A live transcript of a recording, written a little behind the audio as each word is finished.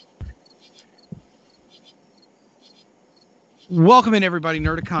Welcome in, everybody,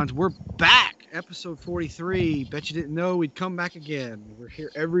 Nerdicons. We're back, episode 43. Bet you didn't know we'd come back again. We're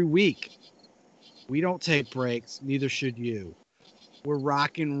here every week. We don't take breaks, neither should you. We're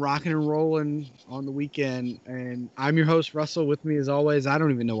rocking and rolling on the weekend, and I'm your host, Russell. With me, as always, I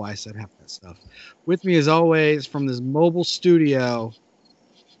don't even know why I said half that stuff. With me, as always, from this mobile studio,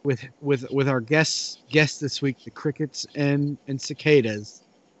 with our guests this week, the crickets and cicadas.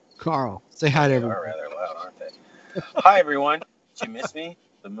 Carl, say hi to They everyone. are rather loud, aren't they? Hi, everyone. Did you miss me?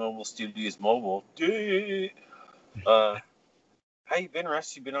 The mobile studio is mobile. How you been,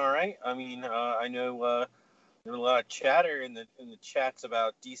 Russ? You been all right? I mean, I know there was a lot of chatter in the chats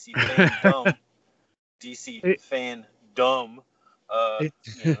about DC fan dumb. DC It- fan dumb. it-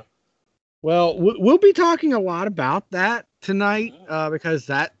 You know. Well, we'll be talking a lot about that tonight Mm. because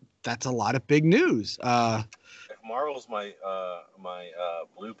that's a lot of big news. If Marvel's my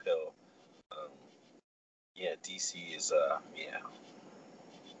blue pill, um, yeah, DC is yeah.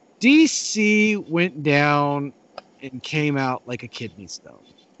 DC went down and came out like a kidney stone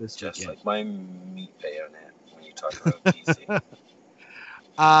this Just weekend. like my meat bayonet when you talk about DC.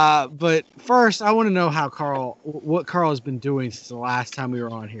 But first, I want to know what Carl has been doing since the last time we were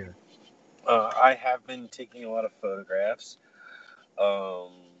on here. I have been taking a lot of photographs.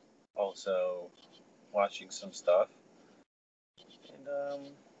 Also watching some stuff. And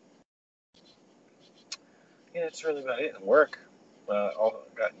yeah, that's really about it. And work. I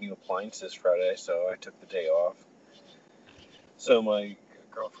got new appliances Friday, so I took the day off. So my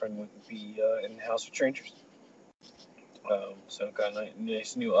girlfriend wouldn't be in the house with strangers. So got a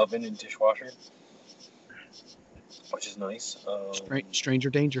nice new oven and dishwasher, which is nice. Stranger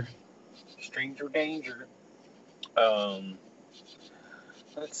danger. Stranger danger.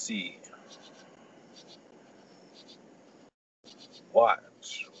 Let's see.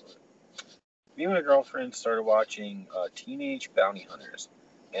 Watch. Me and my girlfriend started watching Teenage Bounty Hunters,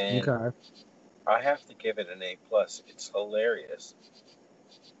 and Okay. I have to give it an A+. It's hilarious.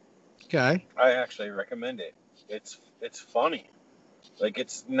 Okay. I actually recommend it. It's funny. Like,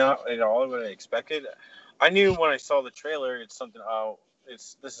 it's not at all what I expected. I knew when I saw the trailer, it's something. Oh,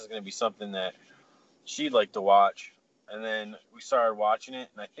 this is going to be something that she'd like to watch. And then we started watching it,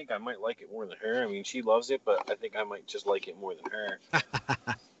 and I think I might like it more than her. I mean, she loves it, but I think I might just like it more than her.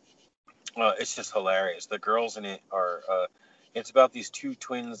 It's just hilarious. The girls in it are. It's about these two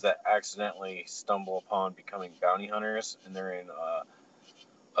twins that accidentally stumble upon becoming bounty hunters, and they're in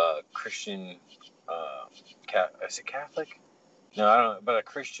Christian. Is it Catholic? No, I don't know, but a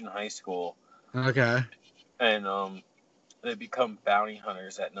Christian high school, Okay. and they become bounty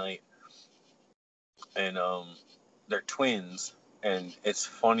hunters at night, and they're twins, and it's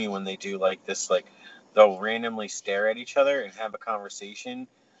funny when they do like this, like they'll randomly stare at each other and have a conversation,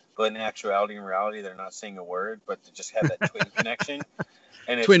 but in actuality, in reality, they're not saying a word, but they just have that twin connection,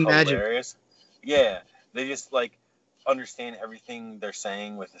 and it's Twin magic. hilarious. Yeah, they just like understand everything they're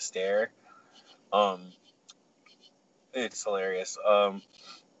saying with a stare. Um, it's hilarious.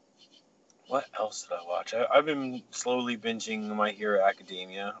 What else did I watch? I've been slowly binging My Hero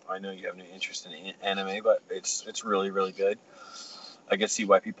Academia. I know you have no interest in anime, but it's really really good. I can see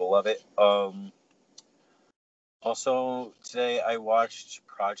why people love it. Also today I watched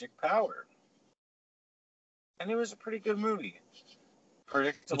Project Power, and it was a pretty good movie.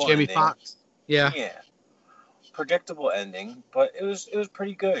 Predictable Jamie ending. Foxx. Yeah. Yeah, predictable ending, but it was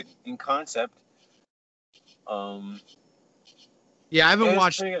pretty good in concept. Um, Yeah, I it haven't was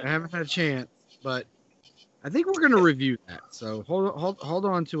watched pretty it. good. I haven't had a chance, but I think we're going to review that. So hold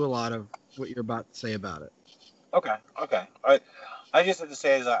on to a lot of what you're about to say about it. Okay. I just have to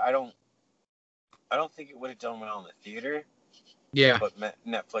say is I don't think it would have done well in the theater. Yeah. But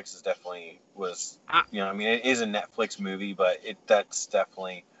Netflix is definitely was, I, I mean, it is a Netflix movie, but that's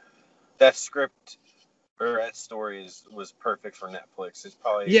definitely that script or that story was perfect for Netflix. It's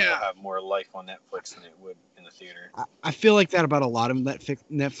probably will yeah. have more life on Netflix than it would in the theater. I feel like that about a lot of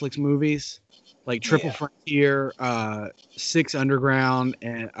Netflix movies, like Triple Yeah. Frontier, Six Underground,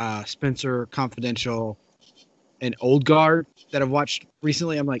 and Spencer Confidential, and Old Guard that I've watched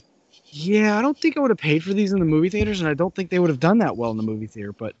recently. I'm like, yeah, I don't think I would have paid for these in the movie theaters, and I don't think they would have done that well in the movie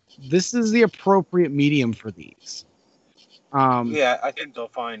theater. But this is the appropriate medium for these. Yeah, I think they'll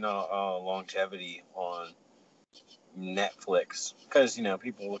find longevity on Netflix because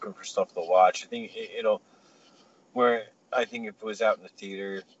people are looking for stuff to watch. I think it'll where I think if it was out in the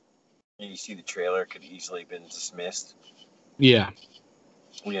theater and you see the trailer, it could easily have been dismissed. Yeah.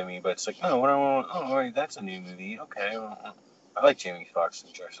 You know what I mean? But it's like, oh, what I want. Oh, wait, that's a new movie. Okay, well, I like Jamie Foxx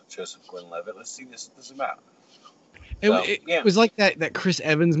and Joseph Gordon-Levitt. Let's see this is about. So, It was like that Chris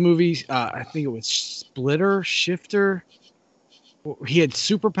Evans movie. I think it was Shifter. He had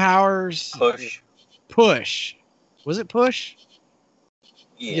superpowers. Push. Push. Was it Push?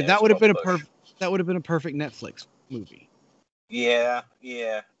 Yeah, that it's would have called been Push. that would have been a perfect Netflix movie. Yeah.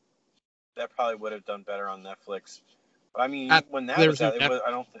 That probably would have done better on Netflix. I mean, when that there was was no out, it was.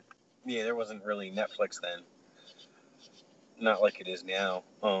 I don't think. Yeah, there wasn't really Netflix then. Not like it is now.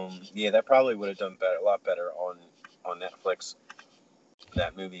 Yeah, that probably would have done better, a lot better on Netflix.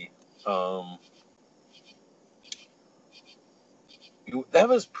 That movie. That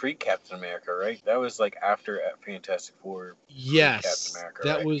was pre Captain America, right? That was like after Fantastic Four. Yes, Captain America,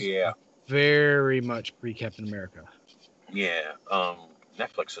 that right? was very much pre Captain America. Yeah.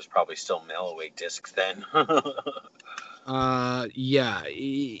 Netflix was probably still mail away discs then. Yeah.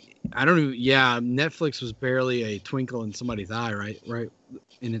 I don't even. Yeah, Netflix was barely a twinkle in somebody's eye, right? Right,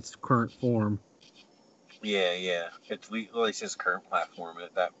 in its current form. Yeah. It's at least his current platform.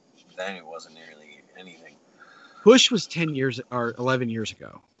 That then it wasn't nearly anything. Push was 10 years or 11 years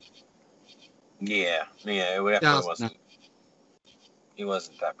ago. Yeah. It definitely wasn't. He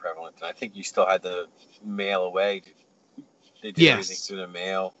wasn't that prevalent. And I think you still had to mail away. They did everything through the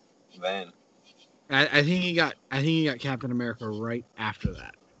mail then. I think he got Captain America right after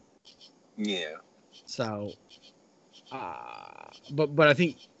that. Yeah. So, but I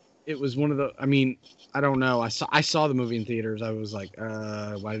think it was one of the. I mean, I don't know. I saw the movie in theaters. I was like,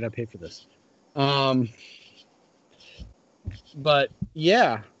 why did I pay for this? But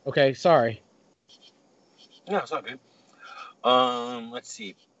yeah. Okay. Sorry. No, it's not good. Let's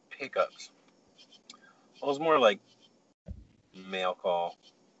see. Pickups. Well, it was more like mail call,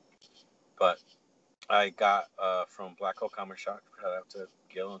 but I got from Black Hole Comic Shop. Shout out to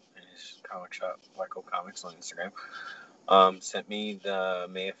Gil and his comic shop, Black Hole Comics on Instagram. Sent me the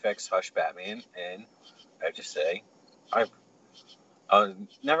May FX Hush Batman, and I have to say, I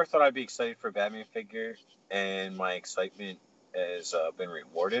never thought I'd be excited for a Batman figure, and my excitement has been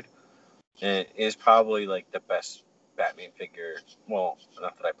rewarded. And it is probably like the best Batman figure. Well,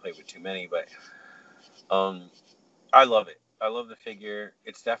 not that I played with too many, but I love it. I love the figure.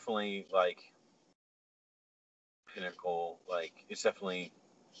 It's definitely like pinnacle. Like it's definitely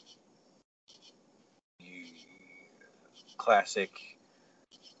classic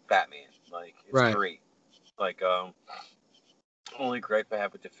Batman. Like it's great. Like only gripe I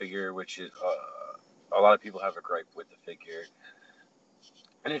have with the figure, which is a lot of people have a gripe with the figure,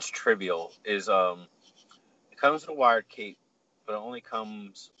 and it's trivial. Is it comes with a wired cape, but it only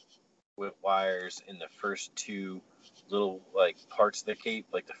comes with wires in the first two little like parts of the cape,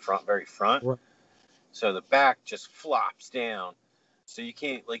 like the front, very front. Right. So the back just flops down. So you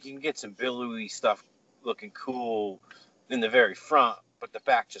can't you can get some billowy stuff looking cool in the very front, but the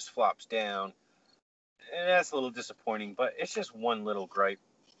back just flops down. And that's a little disappointing, but it's just one little gripe.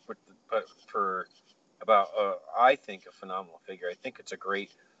 But for about I think a phenomenal figure. I think it's a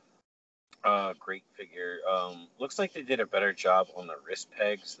great figure. Looks like they did a better job on the wrist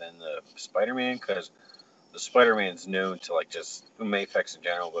pegs than the Spider-Man, because the Spider-Man's known to just Mayfex in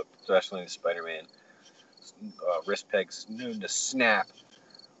general, but especially the Spider-Man wrist pegs known to snap.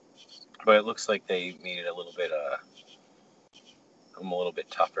 But it looks like they made it a little bit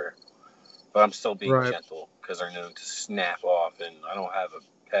tougher. But I'm still being gentle because they're known to snap off, and I don't have a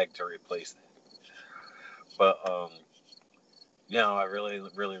peg to replace that. But I really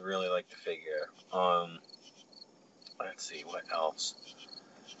like the figure. Let's see what else.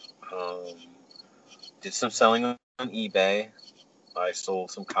 Did some selling on eBay. I sold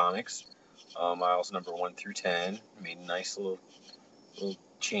some comics, miles number 1 through 10. Made a nice little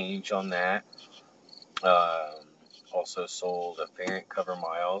change on that. Also sold a variant cover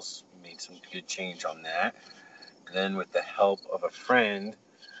miles. Made some good change on that. And then with the help of a friend,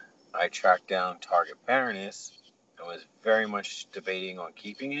 I tracked down Target Baroness and was very much debating on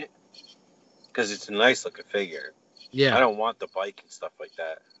keeping it because it's a nice looking figure. Yeah. I don't want the bike and stuff like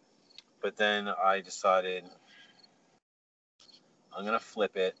that. But then I decided I'm going to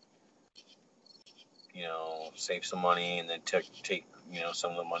flip it, save some money, and then take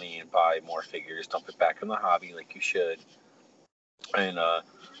some of the money and buy more figures, dump it back in the hobby like you should. And I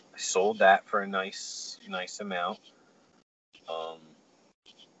sold that for a nice amount.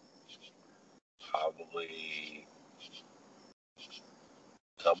 Probably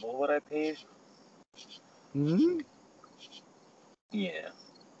double what I paid. Mm-hmm. Yeah.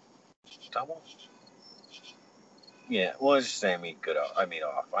 Double? Yeah. Well, I was just saying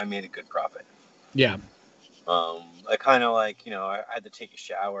I made a good profit. Yeah. I kind of I had to take a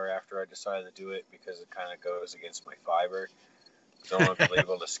shower after I decided to do it because it kind of goes against my fiber. So I don't have to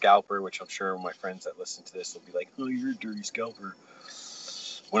label the scalper, which I'm sure my friends that listen to this will be like, oh, you're a dirty scalper.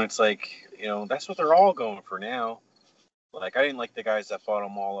 When it's that's what they're all going for now. Like, I didn't like the guys that bought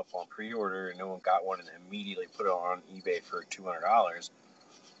them all up on pre-order and no one got one and immediately put it on eBay for $200.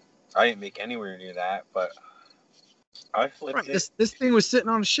 I didn't make anywhere near that, but I flipped it. This thing was sitting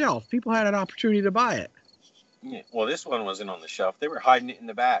on a shelf. People had an opportunity to buy it. Yeah. Well, this one wasn't on the shelf. They were hiding it in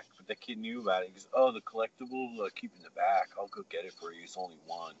the back, but the kid knew about it. He goes, "Oh, the collectible, keep in the back. I'll go get it for you. It's only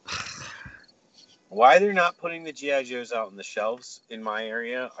one." Why they're not putting the G.I. Joes out on the shelves in my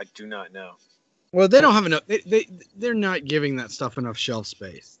area, I do not know. Well, they don't have enough. They're not giving that stuff enough shelf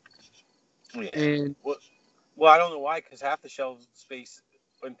space. Yeah. And well, I don't know why, because half the shelf space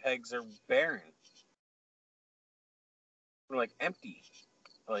and pegs are barren. They're like empty.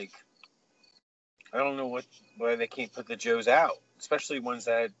 Like, I don't know why they can't put the Joes out, especially ones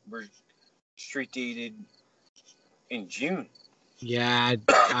that were street dated in June. yeah,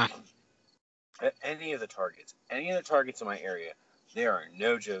 At any of the Targets in my area, there are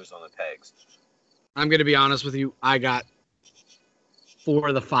no Joes on the pegs. I'm gonna be honest with you. I got 4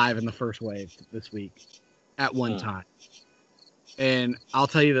 of the 5 in the first wave this week at one time. And I'll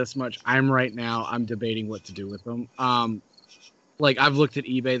tell you this much: I'm debating what to do with them. Like, I've looked at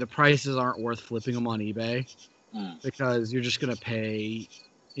eBay. The prices aren't worth flipping them on eBay because you're just gonna pay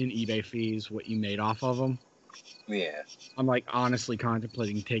in eBay fees what you made off of them. Yeah. I'm like honestly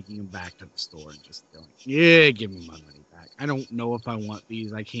contemplating taking them back to the store and just going, yeah, give me my money back. I don't know if I want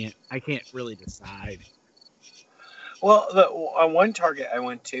these. I can't really decide. Well, on one Target I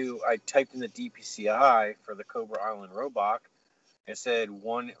went to, I typed in the DPCI for the Cobra Island Roebuck. It said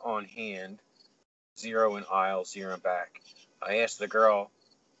 1 on hand, 0 in aisle, 0 in back. I asked the girl.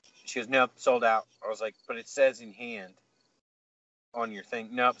 She goes, "Nope, sold out." I was like, "But it says in hand on your thing."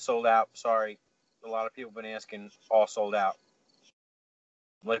 "Nope, sold out. Sorry. A lot of people have been asking, all sold out."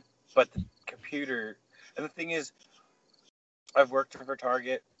 Like, but the computer, and the thing is, I've worked for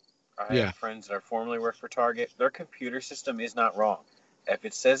Target. I have friends that are formerly work for Target. Their computer system is not wrong. If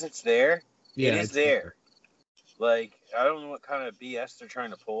it says it's there, it is there. Like, I don't know what kind of BS they're trying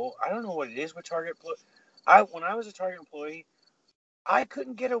to pull. I don't know what it is with Target. When I was a Target employee, I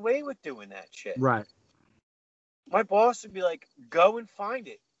couldn't get away with doing that shit. Right. My boss would be like, "Go and find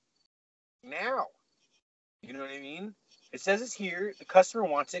it now." You know what I mean? It says it's here. The customer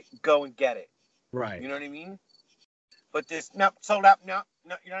wants it. Go and get it. Right. You know what I mean? But this, nope, sold out. No,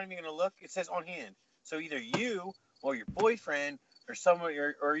 you're not even going to look. It says on hand. So either you or your boyfriend or someone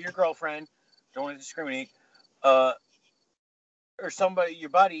or your girlfriend, don't want to discriminate, or somebody, your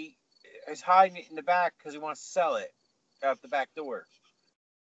buddy, is hiding it in the back because he wants to sell it out the back door.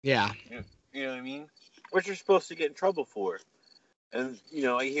 Yeah. You know what I mean? Which you're supposed to get in trouble for. And,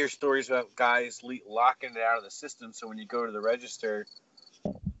 I hear stories about guys locking it out of the system, so when you go to the register,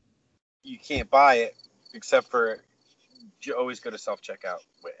 you can't buy it, except for you always go to self-checkout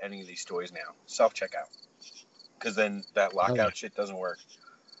with any of these toys now. Self-checkout. Because then that lockout shit doesn't work.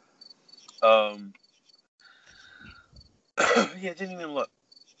 Yeah, didn't even look.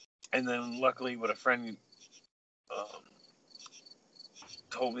 And then luckily with a friend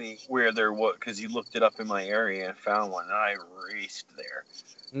told me where there was, because he looked it up in my area and found one, and I raced there.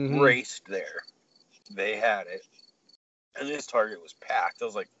 They had it, and this Target was packed.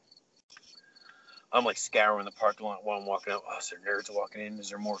 I'm like scouring the parking lot while I'm walking out. Oh, is there nerds walking in? Is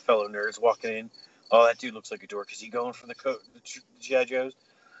there more fellow nerds walking in? Oh, that dude looks like a dork. Is he going for the G.I. Joes?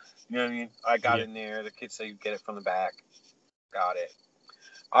 You know what I mean? I got in there. The kids say you get it from the back. Got it.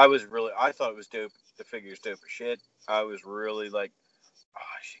 I thought it was dope. The figure's dope as shit. I was really like, oh,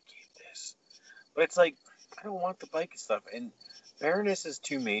 I should keep this. But it's like, I don't want the bike and stuff. And Baroness is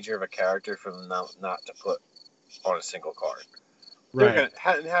too major of a character for them not to put on a single card. Right. And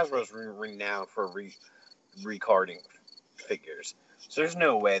Hasbro's renowned for recarding figures. So there's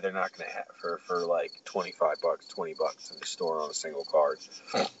no way they're not going to have for like $25, $20 in the store on a single card.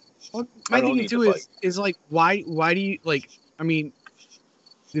 Well, my thing too is like, why do you like? I mean,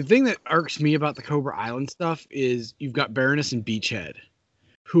 the thing that irks me about the Cobra Island stuff is you've got Baroness and Beachhead,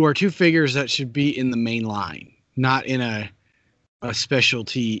 who are 2 figures that should be in the main line, not in a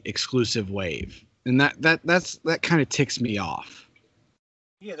specialty exclusive wave, and that kind of ticks me off.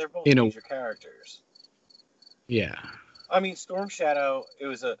 Yeah, they're both major characters. Yeah. I mean, Storm Shadow,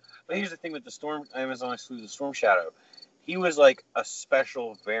 but here's the thing with the Amazon exclusive Storm Shadow. He was like a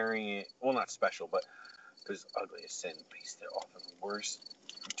special variant. Well, not special, but it was Ugly as Sin based it off of the worst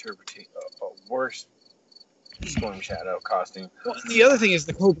Storm Shadow costume. Well, the other thing is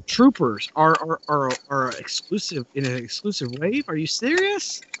the Cobra Troopers are exclusive in an exclusive wave. Are you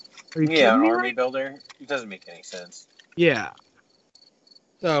serious? Are you kidding me? Army Builder. It doesn't make any sense. Yeah.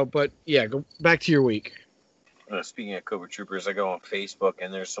 So, but yeah, go back to your week. Speaking of Cobra Troopers, I go on Facebook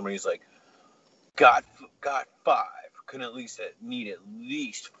and there's somebody who's like, got 5 can need at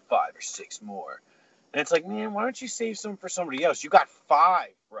least 5 or 6 more. And it's like, man, why don't you save some for somebody else? You got 5,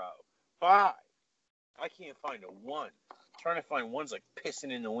 bro. 5. I can't find a 1. Trying to find one's like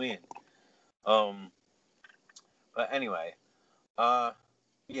pissing in the wind. But anyway,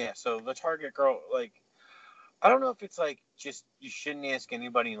 yeah. So the Target girl, like, I don't know if it's like just you shouldn't ask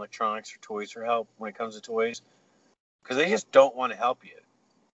anybody in electronics or toys for help when it comes to toys, because they just don't want to help you.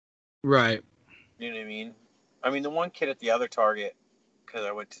 Right. You know what I mean? I mean, the one kid at the other Target, because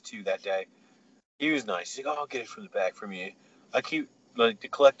I went to 2 that day, he was nice. He's like, "Oh, I'll get it from the back from you. I keep, like, the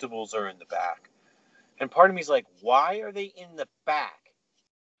collectibles are in the back." And part of me is like, why are they in the back?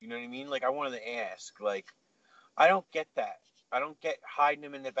 You know what I mean? Like, I wanted to ask. Like, I don't get that. I don't get hiding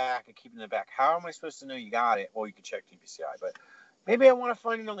them in the back and keeping them in the back. How am I supposed to know you got it? Well, you can check DPCI, but maybe I want to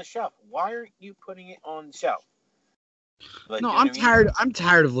find it on the shelf. Why aren't you putting it on the shelf? Like, No, you know I'm what I mean? tired. I'm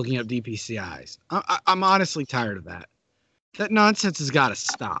tired of looking up DPCIs. I'm honestly tired of that. That nonsense has got to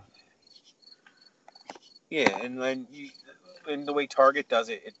stop. Yeah, and then and the way Target does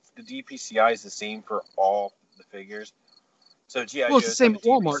it, the DPCI is the same for all the figures. So G.I. Well, it's the Joe's same have at a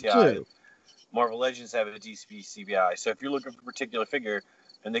Walmart DPCI. too. Marvel Legends have a DPCI. So if you're looking for a particular figure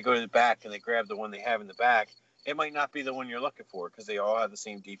and they go to the back and they grab the one they have in the back, it might not be the one you're looking for because they all have the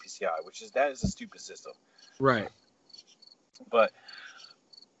same DPCI, that is a stupid system. Right. But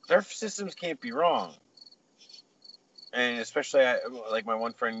their systems can't be wrong. And especially, like my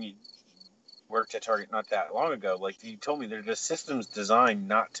one friend worked at Target not that long ago. Like, he told me the system's designed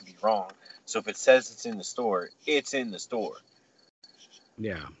not to be wrong. So if it says it's in the store, it's in the store.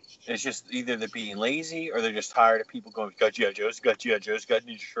 Yeah. It's just either they're being lazy or they're just tired of people going, got G.I. Joes, got G.I. Joes, got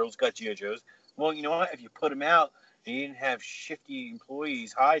Ninja Turtles, got G.I. Joes. Well, you know what? If you put them out and you didn't have shifty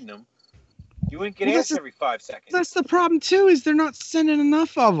employees hiding them, you wouldn't get asked every 5 seconds. That's the problem too, is they're not sending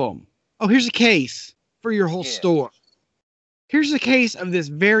enough of them. Oh, here's a case for your whole store. Here's a case of this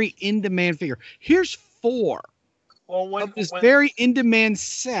very in-demand figure. Here's 4 of this very in-demand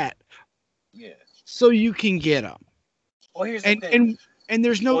set. Yeah. So you can get them. Well, here's the thing. And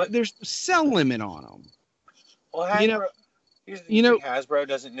there's no sell limit on them. Well, Hasbro, here's the thing. Hasbro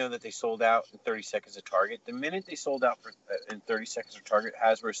doesn't know that they sold out in 30 seconds at Target. The minute they sold out in 30 seconds at Target,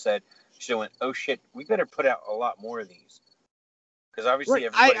 Hasbro said, she went, "Oh shit, we better put out a lot more of these." Because obviously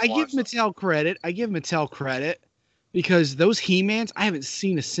everybody I give Mattel credit. I give Mattel credit because those He-Mans, I haven't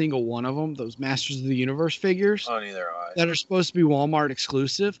seen a single one of them. Those Masters of the Universe figures. Oh, neither have I. That are supposed to be Walmart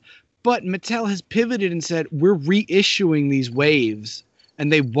exclusive. But Mattel has pivoted and said, we're reissuing these waves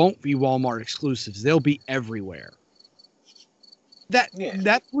and they won't be Walmart exclusives. They'll be everywhere.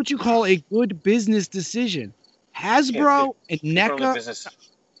 That's what you call a good business decision. Hasbro and NECA.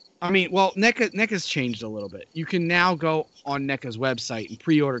 I mean, well, NECA's changed a little bit. You can now go on NECA's website and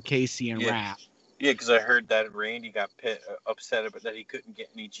pre-order Casey and Raph. Yeah, because I heard that Randy got upset about that he couldn't get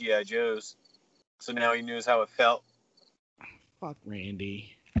any G.I. Joes. So now he knows how it felt. Fuck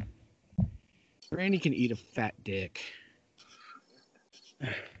Randy. Randy can eat a fat dick.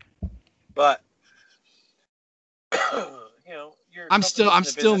 But you know, I'm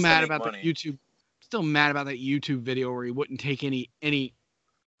still mad about the YouTube. Still mad about that YouTube video where he wouldn't take any and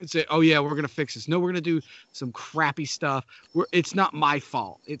say, "Oh yeah, we're gonna fix this." No, we're gonna do some crappy stuff. It's not my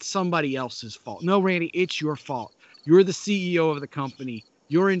fault. It's somebody else's fault. No, Randy, it's your fault. You're the CEO of the company.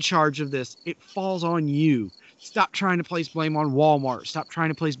 You're in charge of this. It falls on you. Stop trying to place blame on Walmart. Stop trying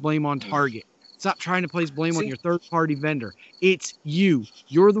to place blame on Target. Stop trying to place blame on your third-party vendor. It's you.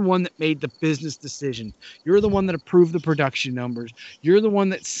 You're the one that made the business decision. You're the one that approved the production numbers. You're the one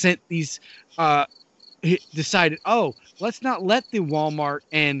that sent these, decided, oh, let's not let the Walmart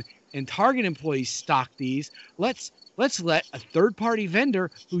and Target employees stock these. Let's let a third-party vendor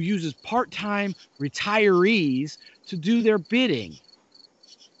who uses part-time retirees to do their bidding.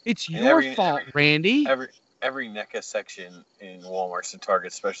 It's your fault, Randy. Every NECA section in Walmart and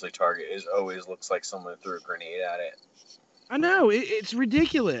Target, especially Target, always looks like someone threw a grenade at it. I know, it's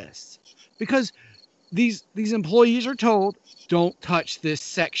ridiculous because these employees are told, don't touch this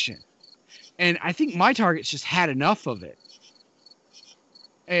section. And I think my Target's just had enough of it.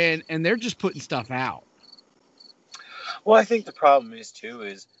 And they're just putting stuff out. Well, I think the problem is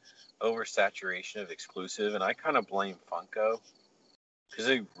oversaturation of exclusive, and I kind of blame Funko. Because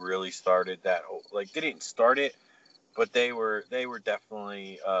they really started that whole, like, they didn't start it, but they were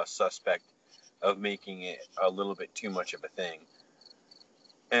definitely suspect of making it a little bit too much of a thing.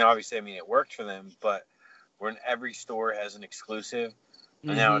 And obviously, I mean, it worked for them, but when every store has an exclusive,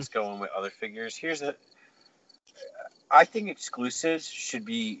 and now it's going with other figures. I think exclusives should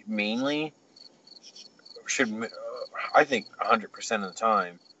be I think 100% of the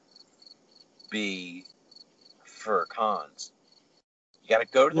time, be for cons. You got to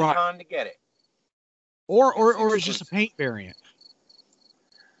go to the Right. con to get it. Or it's just a paint variant.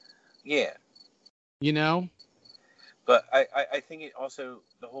 Yeah. You know? But I think it also,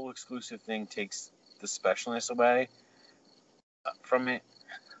 the whole exclusive thing takes the specialness away from it.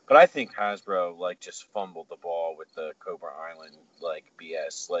 But I think Hasbro, like, just fumbled the ball with the Cobra Island, like,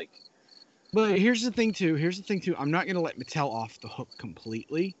 BS. Like, but here's the thing too. I'm not gonna let Mattel off the hook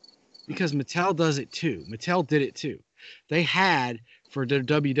completely, because Mattel does it too. Mattel did it too. They had, for their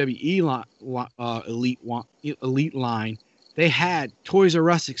WWE Elite line, they had Toys R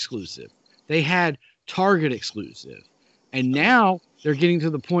Us exclusive. They had Target exclusive, and now they're getting to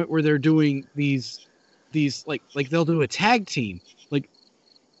the point where they're doing these like they'll do a tag team. Like,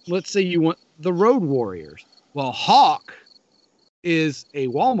 let's say you want the Road Warriors. Well, Hawk is a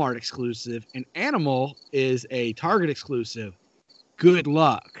Walmart exclusive and Animal is a Target exclusive. Good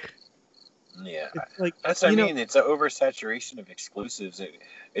luck. yeah. It's like, That's what I mean. It's an oversaturation of exclusives.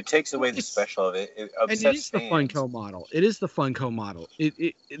 It takes away the special of it. It and it is the Funko model. It is the Funko model.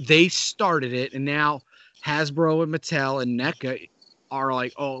 They started it, and now Hasbro and Mattel and NECA are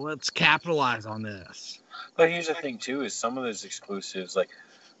like, oh, let's capitalize on this. But here's the thing, too, is some of those exclusives, like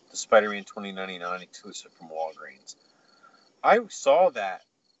the Spider-Man 2099 exclusive from Walgreens, I saw that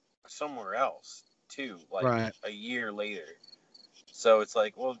somewhere else, too, like a year later. So it's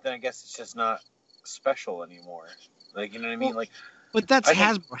like, well, then I guess it's just not special anymore. Like, you know what I mean? Like, but that's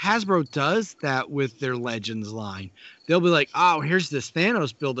Hasbro. Hasbro does that with their Legends line. They'll be like, oh, here's this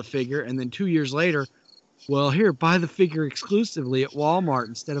Thanos Build-A-Figure, and then 2 years later, well, here, buy the figure exclusively at Walmart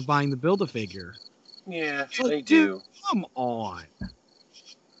instead of buying the Build-A-Figure. Yeah, like, they do. Come on.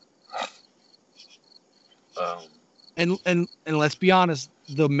 And let's be honest,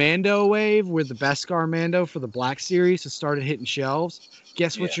 the Mando wave with the Beskar Mando for the Black Series has started hitting shelves.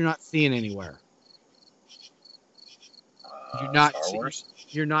 Guess what? You're not seeing anywhere. You're not Star Wars?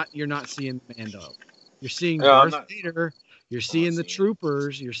 You're not seeing Mando. You're seeing Darth Vader. You're seeing the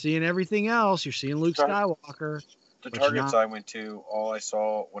Troopers. You're seeing everything else. You're seeing Luke Skywalker. The Targets I went to, all I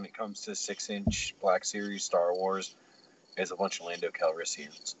saw when it comes to 6-inch Black Series Star Wars is a bunch of Lando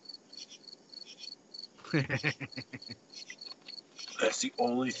Calrissians. That's the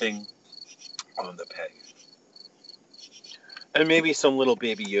only thing on the peg. And maybe some little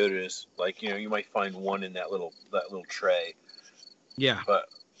baby Yodas, like, you know, you might find one in that little tray. Yeah. But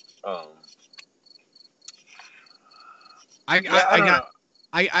I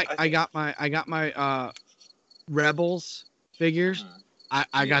got my Rebels figures. I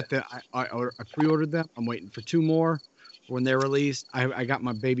pre-ordered them. I'm waiting for 2 more when they're released. I got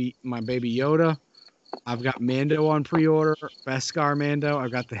my baby Yoda. I've got Mando on pre-order, Beskar Mando.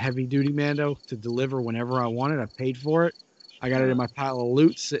 I've got the heavy duty Mando to deliver whenever I want it. I've paid for it. I got it in my pile of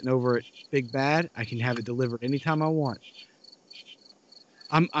loot sitting over at Big Bad. I can have it delivered anytime I want.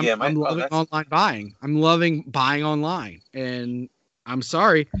 I'm loving online buying. I'm loving buying online, and I'm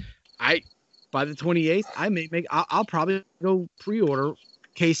sorry, by the 28th I'll probably go pre-order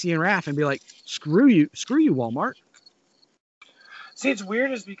Casey and Raph and be like, screw you Walmart. See, it's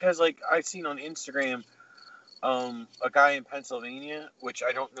weird is because, like, I've seen on Instagram a guy in Pennsylvania, which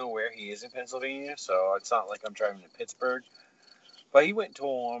I don't know where he is in Pennsylvania, so it's not like I'm driving to Pittsburgh, but he went to a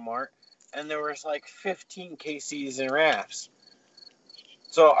Walmart and there was like 15 Casey's and Raphs.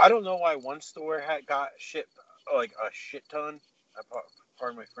 So I don't know why one store got like a shit ton.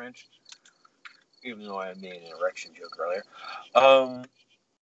 Pardon my French, even though I made an erection joke earlier.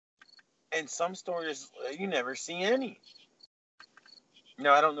 And some stores you never see any.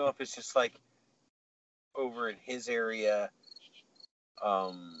 Now I don't know if it's just like over in his area,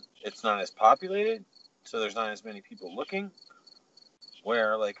 it's not as populated, so there's not as many people looking.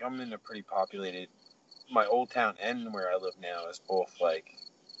 Where, like, I'm in a pretty populated, my old town and where I live now is both, like,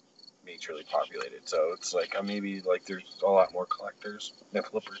 majorly populated. So it's like, maybe, like, there's a lot more collectors than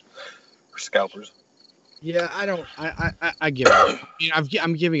flippers or scalpers. Yeah, I give up. I mean,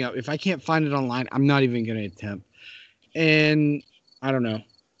 I'm giving up. If I can't find it online, I'm not even going to attempt. And I don't know.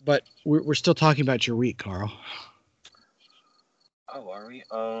 But we're still talking about your week, Carl. Oh, are we?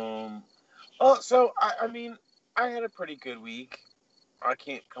 So, I mean, I had a pretty good week. I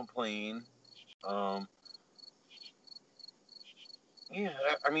can't complain. Yeah,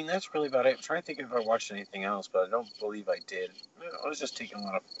 I mean, that's really about it. I'm trying to think if I watched anything else, but I don't believe I did. I was just taking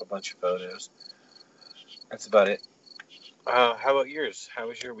a bunch of photos. That's about it. How about yours? How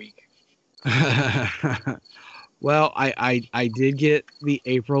was your week? Well, I did get the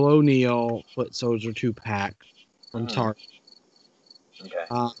April O'Neil Foot Soldier 2-pack from Target. Okay.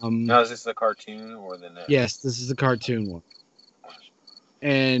 Now, is this the cartoon or the net? Yes, this is the cartoon one.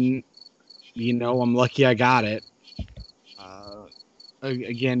 And, you know, I'm lucky I got it.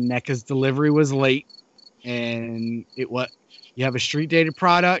 again, NECA's delivery was late, and you have a street dated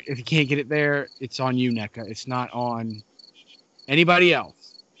product. If you can't get it there, it's on you, NECA. It's not on anybody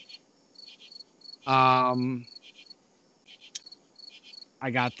else. I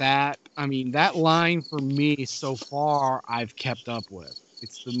got that. I mean, that line for me so far, I've kept up with.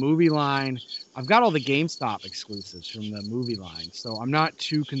 It's the movie line. I've got all the GameStop exclusives from the movie line, so I'm not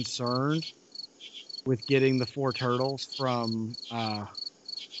too concerned with getting the 4 turtles from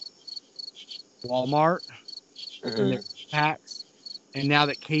Walmart in their packs. And now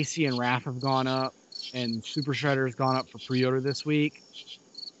that Casey and Raph have gone up and Super Shredder has gone up for pre-order this week,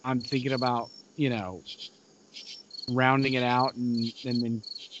 I'm thinking about, rounding it out and then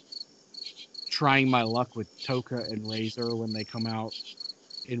trying my luck with Toka and Razor when they come out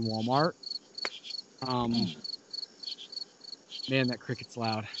in Walmart. Man, that cricket's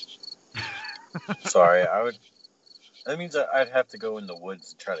loud. Sorry, that means I'd have to go in the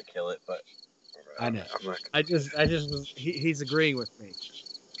woods and try to kill it, but I know. I'm not. I just was. He's agreeing with me.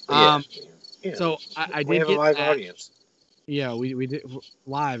 Yeah. So I We did have get a live that. audience. Yeah, we did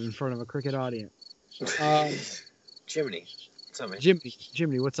live in front of a cricket audience. Jiminy, what's up, man?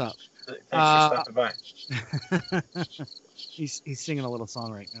 Jiminy, what's up? Thanks for stopping by. He's singing a little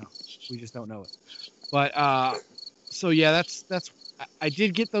song right now. We just don't know it. But so yeah, that's. I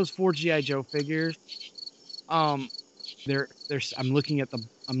did get those 4 GI Joe figures. There's. I'm looking at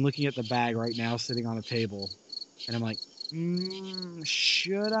the bag right now, sitting on a table, and I'm like,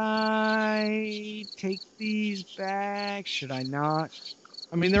 should I take these back? Should I not?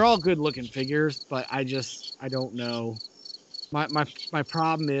 I mean, they're all good looking figures, but I don't know. My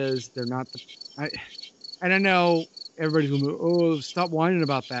problem is they're not and I know everybody's going to go, oh, stop whining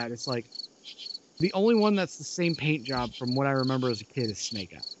about that. It's like the only one that's the same paint job from what I remember as a kid is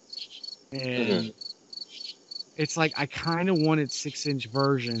Snake Eye. And it's like I kind of wanted 6-inch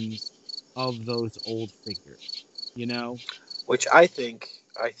versions of those old figures, Which I think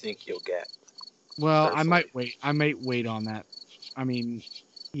you'll get. Well, personally. I might wait on that. I mean,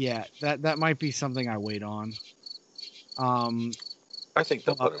 yeah, that might be something I wait on. I think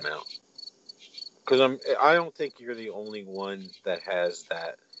they'll put them out. Because I don't think you're the only one that has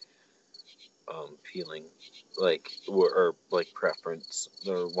that feeling, or preference,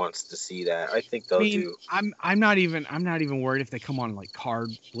 or wants to see that. I think they'll do. I'm not even worried if they come on like card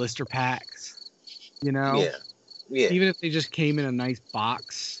blister packs, Yeah. Even if they just came in a nice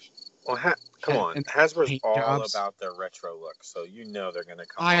box. Well, come on, Hasbro's all about their retro look, so they're gonna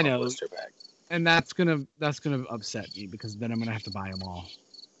come on a blister pack. And that's gonna upset me because then I'm gonna have to buy them all.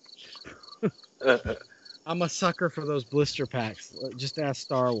 I'm a sucker for those blister packs. Just ask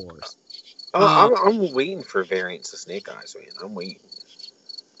Star Wars. I'm waiting for variants of Snake Eyes, man. I'm waiting.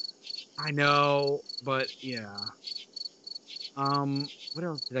 I know, but yeah. What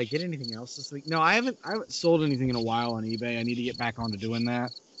else? Did I get anything else this week? No, I haven't sold anything in a while on eBay. I need to get back onto doing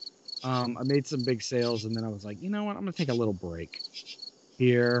that. I made some big sales, and then I was like, you know what? I'm gonna take a little break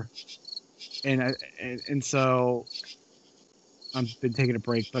here, and so I've been taking a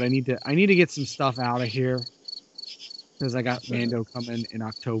break. But I need to get some stuff out of here because I got Mando coming in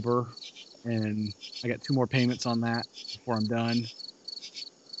October, and I got 2 more payments on that before I'm done.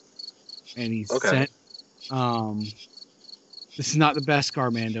 And he's sent. This is not the best Scar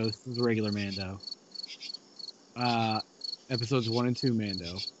Mando. This is the regular Mando. Episodes 1 and 2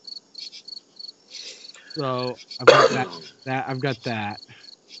 Mando. So I've got that. I've got that.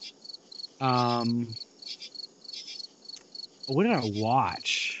 What did I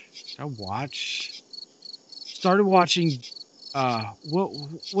watch? Started watching.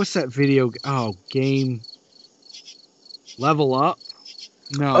 What's that video? Oh, game. Level Up.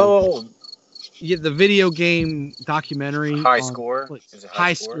 No. Oh. Yeah, the video game documentary. High Score? Is it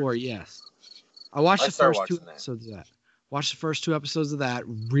High Score? Yes. I watched the first 2 episodes of that. Watched the first 2 episodes of that.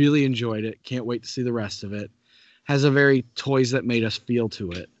 Really enjoyed it. Can't wait to see the rest of it. Has a very Toys That Made Us feel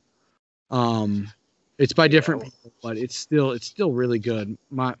to it. It's by different people, but it's still really good.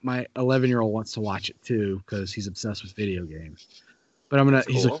 My 11-year-old wants to watch it too because he's obsessed with video games. But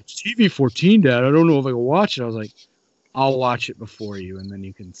he's like, it's TV-14, Dad. I don't know if I can watch it. I was like, I'll watch it before you, and then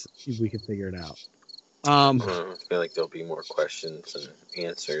we can figure it out. I feel like there'll be more questions and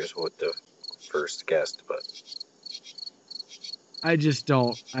answers with the first guest, but I just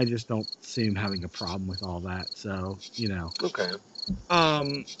don't see him having a problem with all that. So Okay.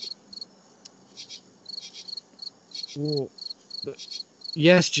 Well,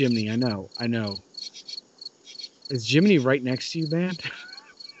 yes, Jiminy. I know. Is Jiminy right next to you, man?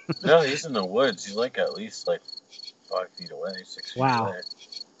 No, he's in the woods. He's at least 5 feet away, 6 feet away. Wow.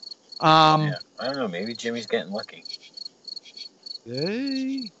 Yeah, I don't know. Maybe Jimmy's getting lucky.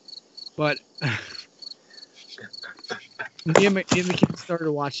 say. But me and the kids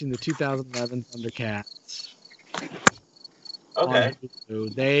started watching the 2011 Thundercats Okay. on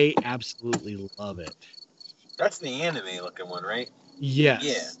Hulu. They absolutely love it. That's the anime looking one, right? Yes.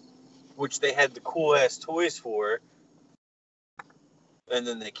 Yeah. Which they had the cool ass toys for, and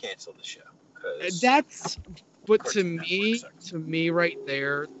then they canceled the show. But to me right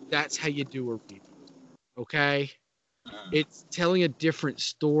there, that's how you do a reboot. Okay? Mm-hmm. It's telling a different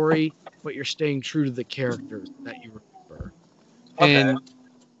story, but you're staying true to the characters that you remember. Okay.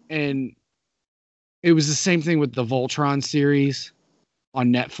 And it was the same thing with the Voltron series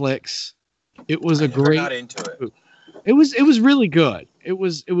on Netflix. It was I never got into it. It was really good. It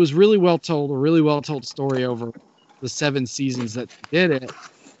was really well told, a really well told story over the 7 seasons that they did it.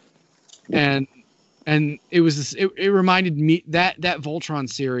 And it was it reminded me that Voltron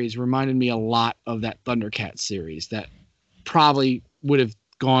series reminded me a lot of that Thundercats series that probably would have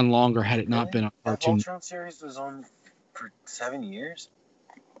gone longer had it not been a cartoon. The Voltron series was on for 7 years.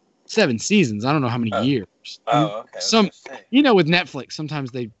 7 seasons. I don't know how many years. Oh, okay. With Netflix,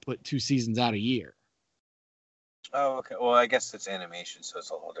 sometimes they put 2 seasons out a year. Oh, okay. Well, I guess it's animation, so it's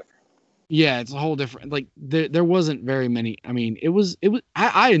a little different. Yeah, it's a whole different. Like there wasn't very many. I mean, it was.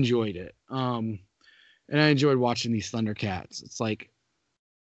 I enjoyed it. And I enjoyed watching these Thundercats. It's like,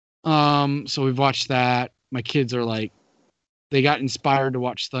 so we've watched that. My kids are like, they got inspired to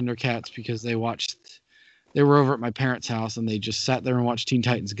watch Thundercats because they were over at my parents' house and they just sat there and watched Teen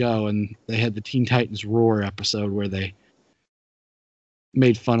Titans Go, and they had the Teen Titans Roar episode where they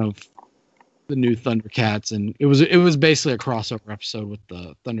made fun of the new Thundercats, and it was basically a crossover episode with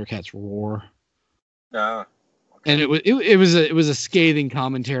the Thundercats Roar. Okay. And it was a scathing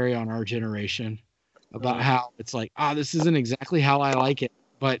commentary on our generation about how it's like, this isn't exactly how I like it,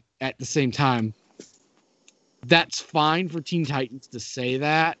 but at the same time, that's fine for Teen Titans to say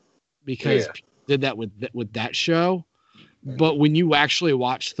that because people did that with that show. But when you actually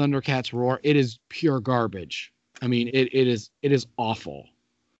watch Thundercats Roar, it is pure garbage. I mean, it is awful.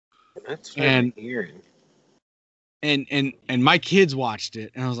 That's weird. And my kids watched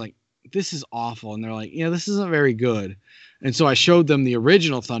it, and I was like, this is awful. And they're like, yeah, this isn't very good. And so I showed them the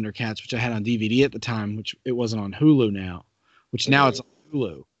original Thundercats, which I had on DVD at the time, which it wasn't on Hulu now, which now it's on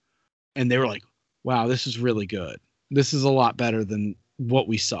Hulu. And they were like, wow, this is really good. This is a lot better than what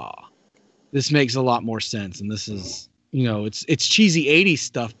we saw. This makes a lot more sense. And this is, it's cheesy 80s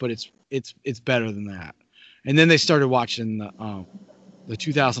stuff, but it's better than that. And then they started watching the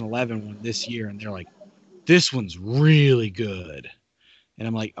 2011 one this year, and they're like, this one's really good. And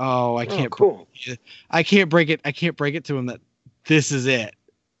I'm like, I can't break it. I can't break it to them that this is it.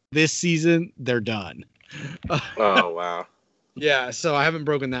 This season, they're done. Oh, wow. Yeah, so I haven't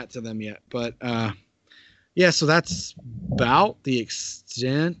broken that to them yet. But, so that's about the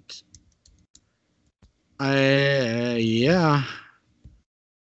extent. Haven't.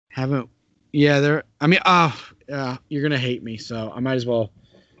 Yeah, you're going to hate me, so I might as well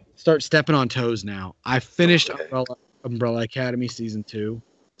start stepping on toes now. I finished Umbrella Academy season 2.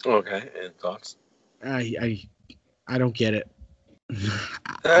 Okay, and thoughts? I don't get it.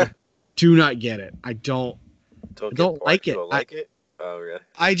 I do not get it. I don't like it. Don't like it? Oh, really?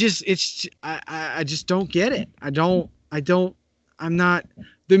 I just don't get it. I'm not.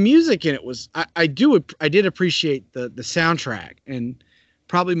 The music in it was. I did appreciate the soundtrack, and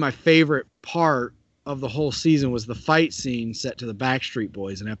probably my favorite part of the whole season was the fight scene set to the Backstreet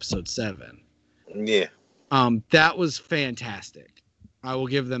Boys in episode 7. Yeah. That was fantastic. I will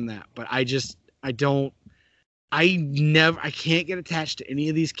give them that. But I can't get attached to any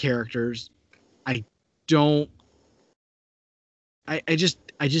of these characters. I just don't. I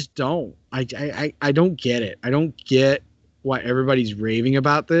don't get it. I don't get why everybody's raving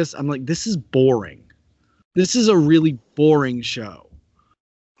about this. I'm like, this is boring. This is a really boring show.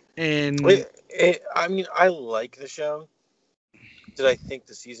 And I mean, I like the show. Did I think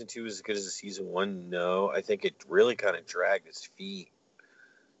the season 2 was as good as the season 1? No. I think it really kind of dragged its feet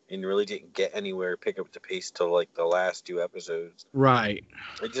and really didn't get anywhere, pick up the pace till like the last 2 episodes. Right.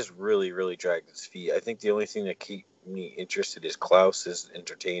 It just really, really dragged its feet. I think the only thing that keep me interested is Klaus is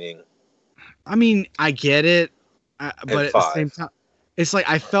entertaining. I mean, I get it, but at the same time, it's like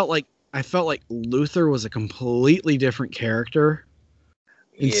I felt like Luther was a completely different character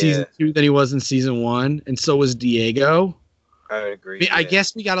in season 2 than he was in season 1, and so was Diego. I agree. I mean, I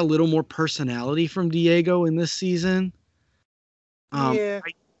guess we got a little more personality from Diego in this season. I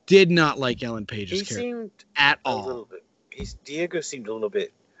did not like Ellen Page's character at all. A little bit. Diego seemed a little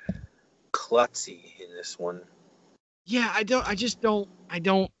bit klutzy in this one. Yeah, I just don't,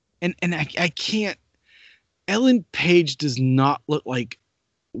 and I can't. Ellen Page does not look like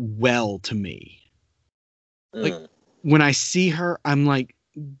well to me. Like when I see her, I'm like,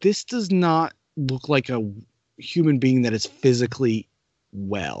 this does not look like a human being that is physically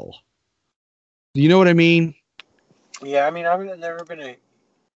well. Do you know what I mean? Yeah, I mean, I've never been a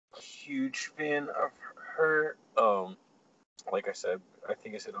huge fan of her. Like I said, I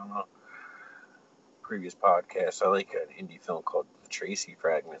think I said on a previous podcast, I like an indie film called The Tracy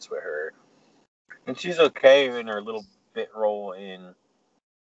Fragments with her, and she's okay in her little bit role in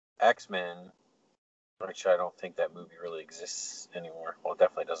X-Men, which I don't think that movie really exists anymore. Well, it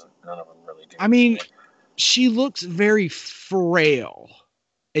definitely doesn't. None of them really do. I mean, she looks very frail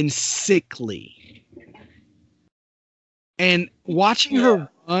and sickly. And watching her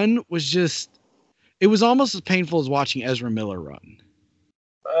run was just, it was almost as painful as watching Ezra Miller run.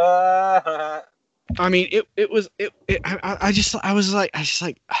 I mean,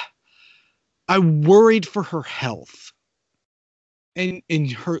 I worried for her health. And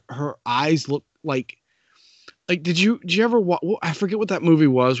her eyes look like did you ever watch, I forget what that movie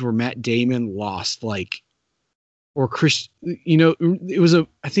was where Matt Damon lost or Chris, I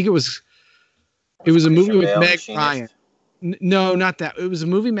think it was a movie with Meg Ryan. No, not that. It was a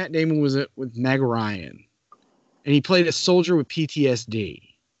movie Matt Damon was with Meg Ryan, and he played a soldier with PTSD,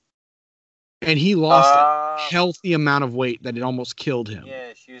 and he lost a healthy amount of weight that it almost killed him.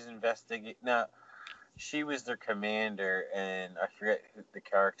 Yeah, she was investigating. No, she was their commander, and I forget who the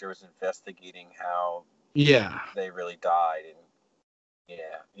character was investigating how. Yeah, they really died, and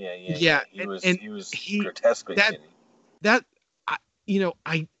yeah. He was grotesquely skinny.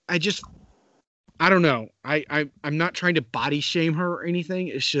 I don't know. I'm not trying to body shame her or anything.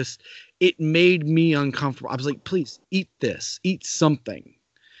 It's just, it made me uncomfortable. I was like, please eat this, eat something.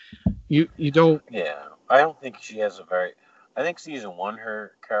 You don't. Yeah, I don't think she has I think season 1,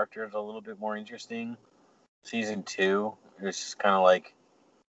 her character is a little bit more interesting. Season 2, it's just kind of like.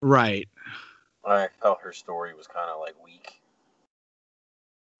 Right. I felt her story was kind of like weak.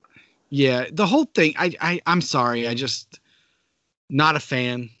 Yeah, the whole thing. I'm sorry. I just not a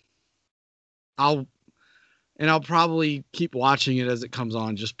fan. I'll probably keep watching it as it comes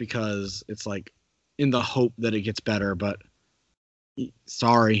on, just because it's like in the hope that it gets better. But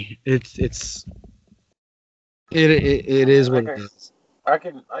sorry, it is what it is. I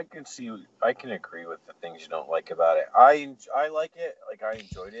can agree with the things you don't like about it. I like it. Like, I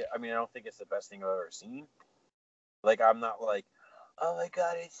enjoyed it. I mean, I don't think it's the best thing I've ever seen. Like, I'm not like, oh my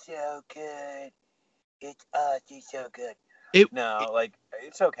god, it's so good. It's so good.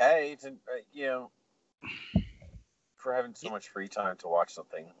 It's okay. It's for having so much free time to watch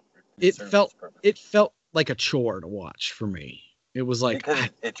something. It felt like a chore to watch for me. It was like, because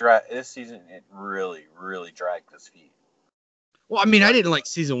this season it really, really dragged its feet. Well, I mean, I didn't like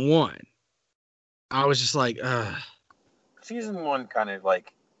season 1. I was just like, Season 1 kind of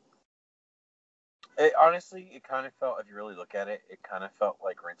like. Honestly, it kind of felt, if you really look at it, it kind of felt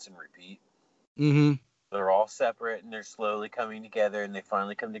like rinse and repeat. Mm-hmm. They're all separate and they're slowly coming together, and they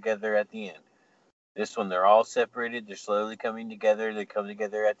finally come together at the end. This one, they're all separated, they're slowly coming together, they come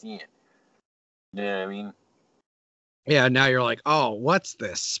together at the end. You know what I mean? Yeah, now you're like, oh, what's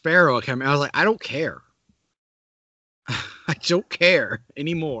this? Sparrow coming. I was like, I don't care. I don't care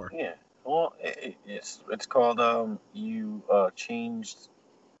anymore. Yeah. Well, it's called you changed.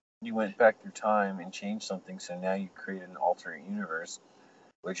 You went back through time and changed something, so now you created an alternate universe,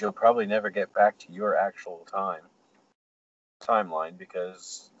 which you'll probably never get back to your actual timeline,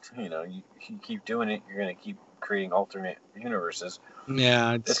 because you keep doing it, you're gonna keep creating alternate universes.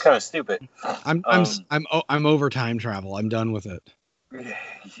 Yeah, it's kind of stupid. I'm over time travel. I'm done with it. Yeah.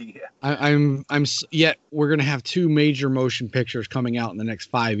 Yet we're gonna have 2 major motion pictures coming out in the next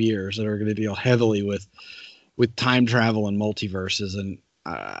 5 years that are gonna deal heavily with time travel and multiverses, and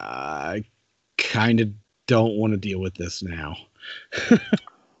I kind of don't want to deal with this now.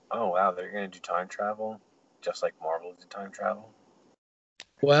 Oh wow, they're gonna do time travel, just like Marvel did time travel.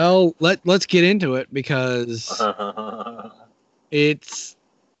 Well, let's get into it, because it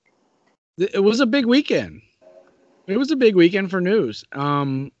was a big weekend. It was a big weekend for news.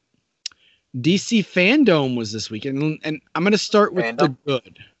 DC Fandom was this weekend, and I'm going to start with the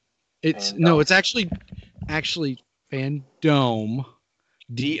good. It's actually Fandom. DOME.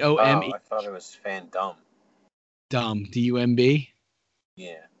 Oh, I thought it was Fandom. Dumb. DUMB.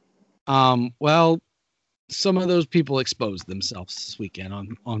 Yeah. Well, some of those people exposed themselves this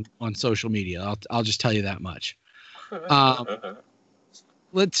weekend on social media. I'll just tell you that much.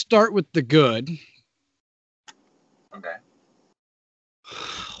 Let's start with the good. Okay.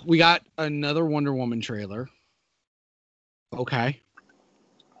 We got another Wonder Woman trailer. Okay.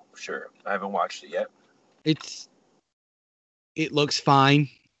 Sure. I haven't watched it yet. it looks fine.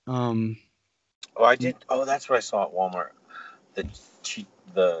 Oh, I did. Oh, that's what I saw at Walmart.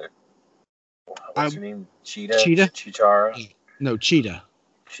 The what's her name? Cheetah? Chichara? No, Cheetah.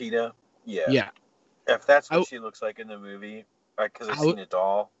 Cheetah? Yeah. Yeah. If that's what she looks like in the movie, because I've seen a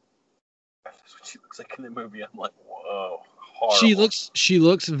doll. If that's what she looks like in the movie, I'm like, whoa, horrible. She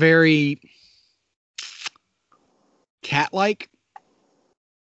looks very cat-like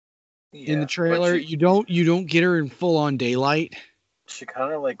in the trailer. You don't get her in full-on daylight. She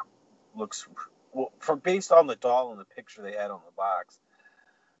kind of like looks, well, based on the doll and the picture they had on the box.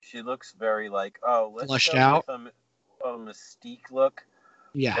 She looks very like, let's flushed go out with a Mystique look.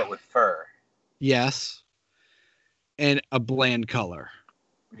 Yeah. But with fur. Yes. And a bland color.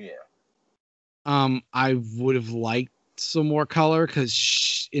 Yeah. I would have liked some more color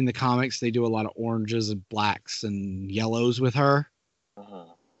because in the comics they do a lot of oranges and blacks and yellows with her. Uh-huh.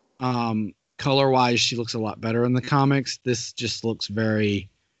 Color wise, she looks a lot better in the comics. This just looks very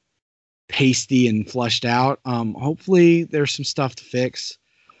pasty and flushed out. Hopefully there's some stuff to fix.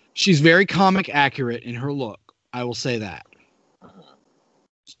 She's very comic accurate in her look. I will say that.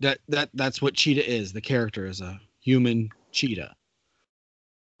 Uh-huh. That's what Cheetah is. The character is a human cheetah.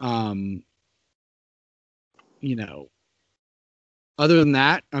 Other than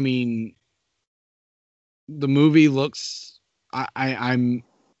that, I mean, the movie looks.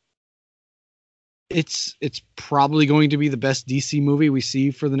 It's probably going to be the best DC movie we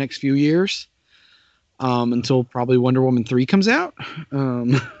see for the next few years, until probably Wonder Woman 3 comes out,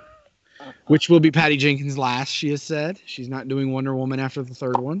 which will be Patty Jenkins' last. She has said she's not doing Wonder Woman after the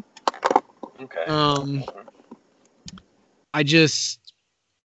third one. Okay.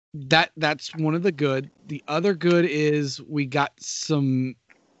 That's one of the good. The other good is we got some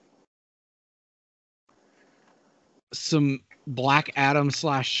Black Adam /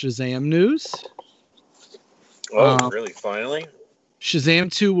 Shazam news. Oh, really? Finally? Shazam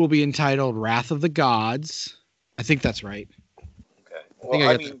 2 will be entitled Wrath of the Gods. I think that's right. Okay. Well,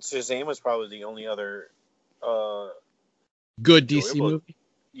 I mean, Shazam was probably the only other good DC movie.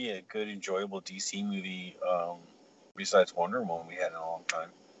 Yeah, good, enjoyable DC movie besides Wonder Woman we had in a long time.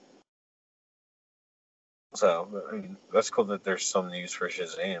 So, I mean, that's cool that there's some news for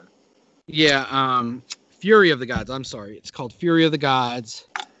Shazam. Yeah, Fury of the Gods. I'm sorry. It's called Fury of the Gods.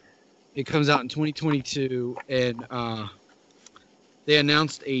 It comes out in 2022, and they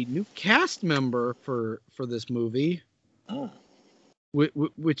announced a new cast member for this movie,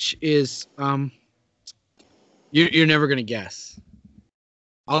 which is you're never gonna guess.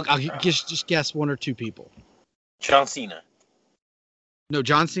 I'll just guess one or two people. John Cena. No,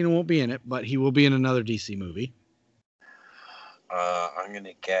 John Cena won't be in it, but he will be in another DC movie. I'm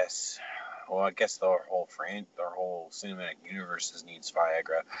gonna guess. Well, I guess their whole cinematic universe needs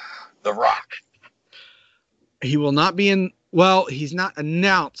Viagra. The Rock. He will not be in. Well, he's not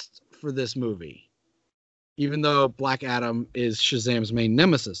announced for this movie, even though Black Adam is Shazam's main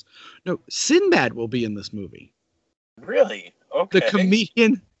nemesis. No, Sinbad will be in this movie. Really? Okay. The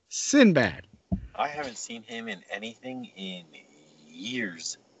comedian Sinbad. I haven't seen him in anything in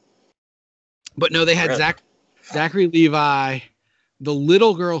years. But no, they had Zachary Levi, the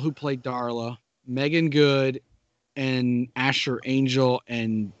little girl who played Darla, Megan Good, and Asher Angel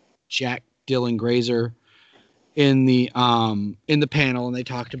and Jack Dylan Grazer in the panel, and they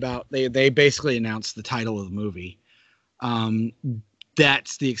talked about they basically announced the title of the movie.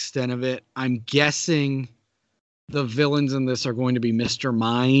 That's the extent of it. I'm guessing the villains in this are going to be Mr.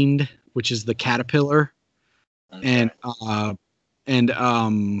 Mind, which is the caterpillar, okay,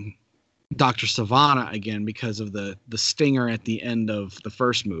 and Dr. Savannah again because of the stinger at the end of the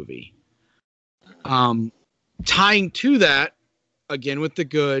first movie. Tying to that, again with the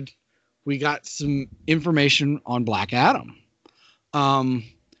good, we got some information on Black Adam.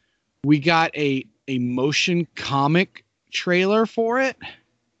 We got a motion comic trailer for it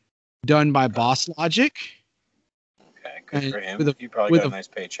done by Boss Logic. Okay, good for him. He probably got a nice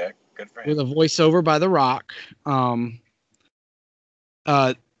paycheck. Good for him. With a voiceover by The Rock.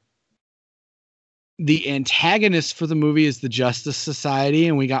 The antagonist for the movie is the Justice Society,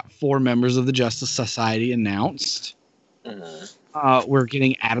 and we got 4 members of the Justice Society announced. Mm-hmm. We're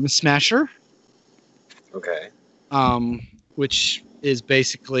getting Atom Smasher. Okay. Which is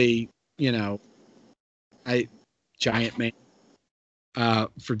basically, Giant Man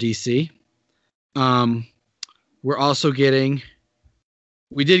for DC. We're also getting.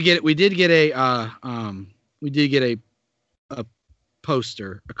 We did get a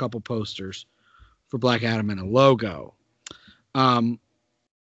poster, a couple posters for Black Adam and a logo.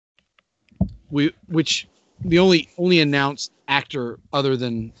 Which the only announced actor other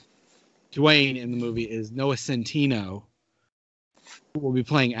than Dwayne in the movie is Noah Centino, who will be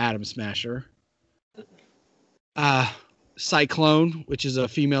playing Atom Smasher. Cyclone, which is a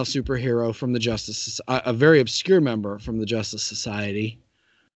female superhero from the a very obscure member from the Justice Society.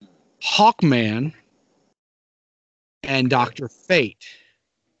 Hawkman and Dr. Fate.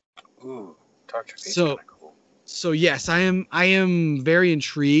 Ooh, Dr. Fate's So- kind of cool. So yes, I am very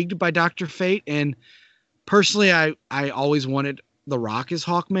intrigued by Dr. Fate, and personally I always wanted The Rock as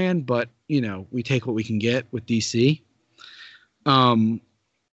Hawkman, but you know, we take what we can get with DC.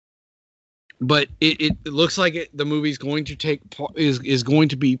 But it looks like the movie's going to is going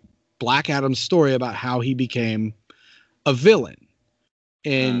to be Black Adam's story about how he became a villain,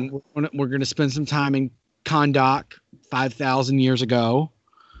 and we're going to spend some time in Kahndaq 5,000 years ago,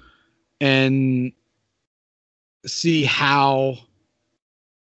 and see how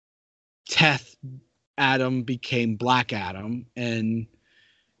Teth Adam became Black Adam, and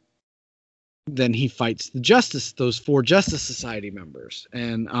then he fights those 4 Justice Society members.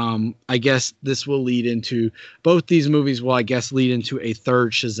 And I guess this will lead into both these movies will, I guess, lead into a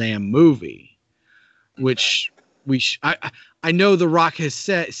third Shazam movie, which I know The Rock has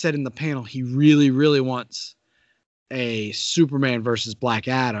said in the panel he really, really wants a Superman versus Black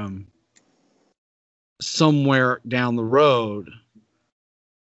Adam somewhere down the road.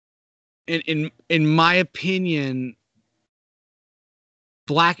 In my opinion,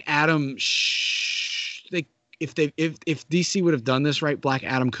 Black Adam, if DC would have done this right, Black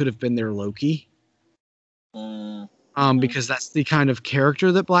Adam could have been their Loki. Because that's the kind of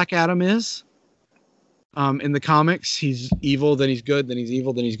character that Black Adam is. In the comics, he's evil, then he's good, then he's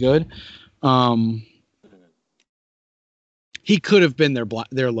evil, then he's good. He could have been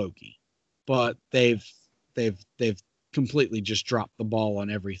their Loki, but they've completely just dropped the ball on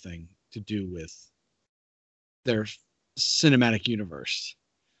everything to do with their cinematic universe.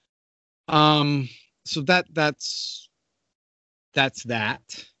 So that's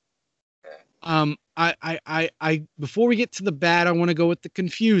that. I before we get to the bad, I want to go with the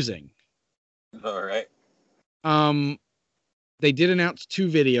confusing. All right. They did announce 2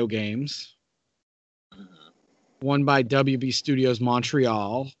 video games. One by WB Studios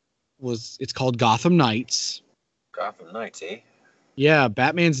Montreal. It's called Gotham Knights. Gotham Knights, eh? Yeah,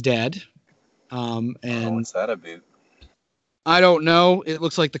 Batman's dead. And what's that about? I don't know. It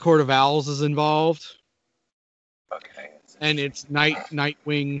looks like the Court of Owls is involved. Okay. And it's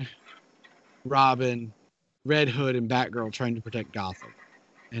Nightwing, Robin, Red Hood, and Batgirl trying to protect Gotham.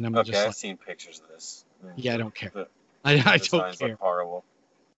 And I'm just I've seen pictures of this. Yeah, I don't care. The I don't designs care. look horrible.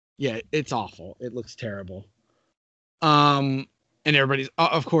 Yeah, it's awful. It looks terrible. And everybody's,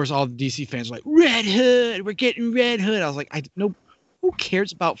 of course, all the DC fans are like, Red Hood, we're getting Red Hood. I was like, who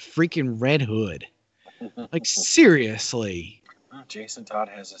cares about freaking Red Hood? Like, seriously. Jason Todd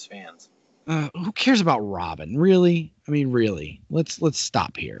has his fans. Who cares about Robin? Really? I mean, really? Let's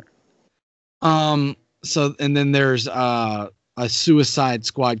stop here. So, and then there's a Suicide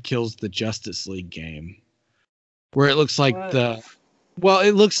Squad kills the Justice League game, where it looks like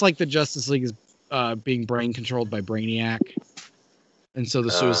it looks like the Justice League is being brain controlled by Brainiac, and so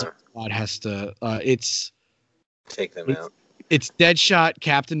the Suicide Squad has to. It's take them out. It's Deadshot,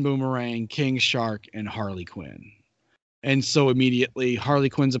 Captain Boomerang, King Shark, and Harley Quinn. And so immediately, Harley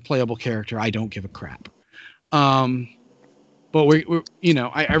Quinn's a playable character. I don't give a crap. But we're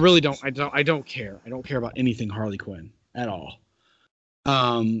I really don't. I don't care. I don't care about anything Harley Quinn at all.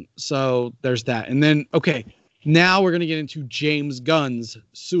 So there's that. And then, okay, now we're gonna get into James Gunn's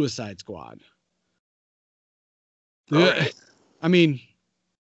Suicide Squad. Right. I mean,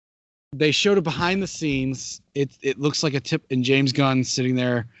 they showed it behind the scenes. It looks like a tip, and James Gunn sitting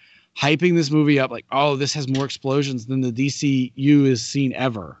there hyping this movie up like, oh, this has more explosions than the DCU has seen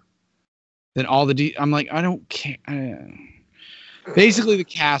ever. Then all the I'm like, I don't care. Basically, the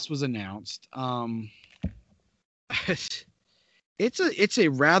cast was announced. It's a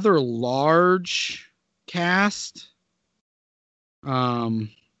rather large cast. Oh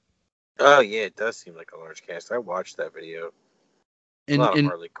yeah, it does seem like a large cast. I watched that video. A lot of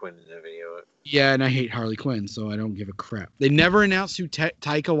Harley Quinn in the video. Yeah, and I hate Harley Quinn, so I don't give a crap. They never announced who Taika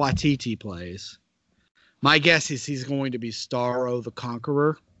Waititi plays. My guess is he's going to be Starro the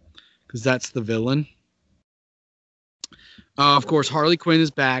Conqueror, because that's the villain. Of course, Harley Quinn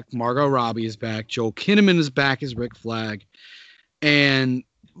is back. Margot Robbie is back. Joel Kinnaman is back as Rick Flag. And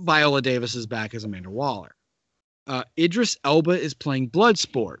Viola Davis is back as Amanda Waller. Idris Elba is playing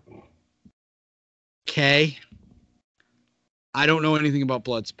Bloodsport. Okay. I don't know anything about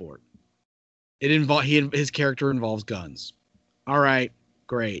Bloodsport. His character involves guns. All right,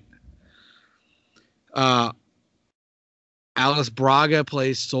 great. Alice Braga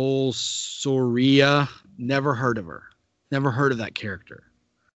plays Sol Soria. Never heard of her. Never heard of that character.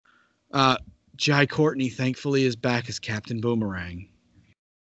 Jai Courtney, thankfully, is back as Captain Boomerang.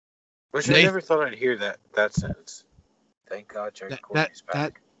 Which I never thought I'd hear that sentence. Thank God Jai Courtney's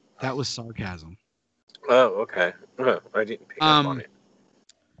back. That was sarcasm. Oh, okay. Oh, I didn't pick up on it.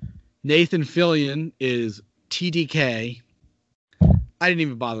 Nathan Fillion is TDK. I didn't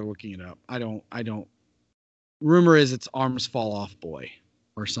even bother looking it up. I don't. Rumor is it's Arms Fall Off Boy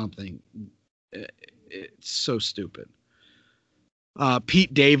or something. It's so stupid.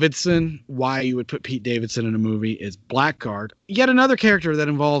 Pete Davidson. Why you would put Pete Davidson in a movie is Blackguard. Yet another character that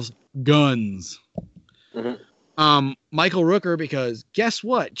involves guns. Mm-hmm. Michael Rooker, because guess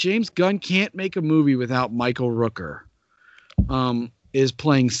what? James Gunn can't make a movie without Michael Rooker. Is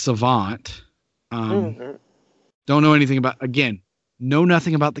playing Savant. Mm-hmm. Don't know anything about, again, know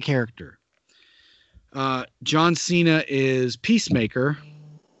nothing about the character. John Cena is Peacemaker.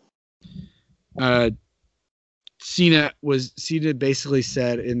 Cena basically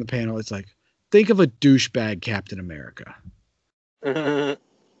said in the panel, it's like, think of a douchebag Captain America. Mm-hmm.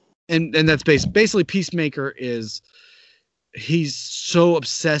 And that's basically Peacemaker is, he's so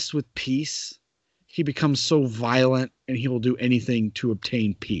obsessed with peace. He becomes so violent and he will do anything to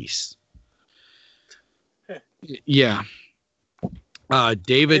obtain peace. Yeah.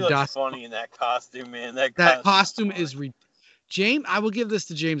 David he looks funny in that costume, man. That costume is James. I will give this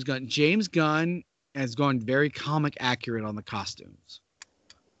to James Gunn. James Gunn has gone very comic accurate on the costumes.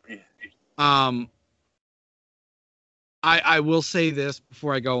 I will say this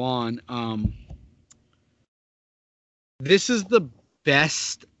before I go on. This is the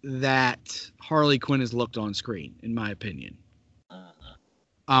best that Harley Quinn has looked on screen, in my opinion.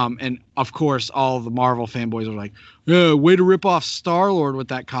 And of course, all the Marvel fanboys are like, way to rip off Star-Lord with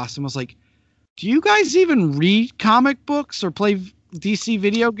that costume. I was like, do you guys even read comic books or play DC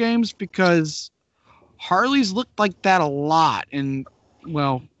video games? Because Harley's looked like that a lot. And,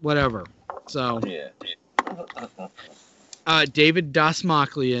 well, whatever. So, yeah. David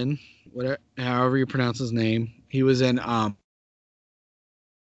Dastmalchian, however you pronounce his name, he was in an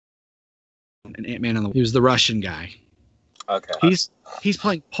Ant-Man and he was the Russian guy. Okay. He's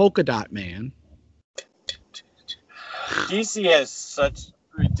playing Polka Dot Man. DC has such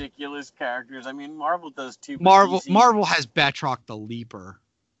ridiculous characters. I mean, Marvel does too. Marvel has Batroc the Leaper.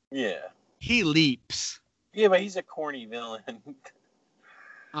 Yeah. He leaps. Yeah, but he's a corny villain.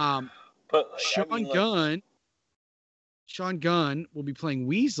 But Sean Gunn will be playing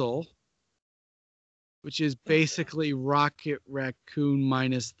Weasel, which is basically Rocket Raccoon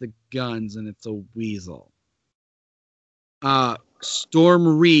minus the guns, and it's a weasel.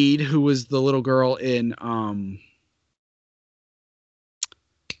 Storm Reed, who was the little girl in the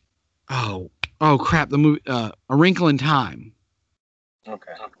movie A Wrinkle in Time.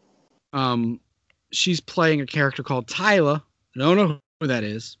 Okay. She's playing a character called Tyla. I don't know who that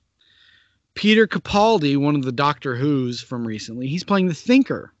is. Peter Capaldi, one of the Doctor Who's from recently, he's playing the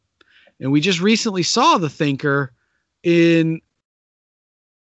Thinker. And we just recently saw the Thinker in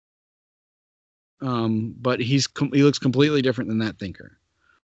but he looks completely different than that Thinker.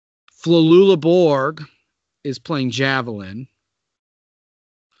 Flolula Borg is playing Javelin.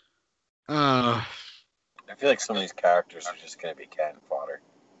 I feel like some of these characters are just going to be cannon fodder.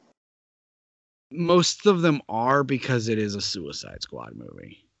 Most of them are, because it is a Suicide Squad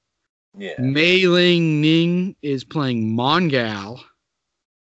movie. Yeah. Mei Ling Ning is playing Mongal,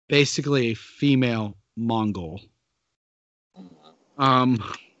 basically a female Mongol. Mm-hmm.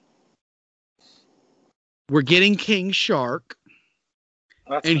 We're getting King Shark.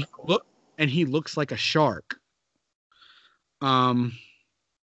 That's cool. He looks like a shark. And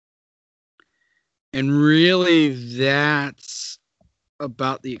really, that's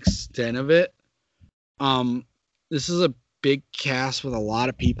about the extent of it. This is a big cast with a lot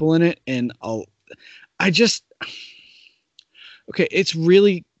of people in it, and it's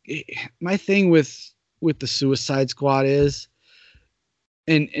really my thing with the Suicide Squad is,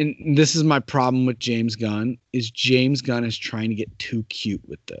 and this is my problem with James Gunn, is James Gunn is trying to get too cute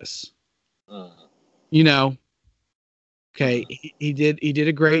with this. You know, okay, he did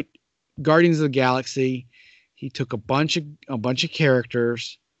a great Guardians of the Galaxy. He took a bunch of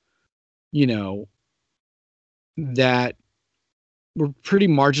characters, you know, that were pretty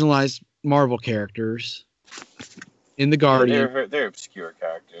marginalized Marvel characters in the Guardian. They're obscure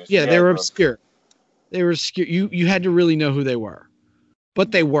characters. Yeah, they were obscure. They were obscure. You had to really know who they were,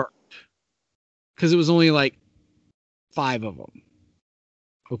 but they worked because it was only like 5 of them.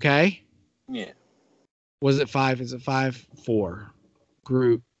 Okay. Yeah. Was it 5? Is it 5? 4.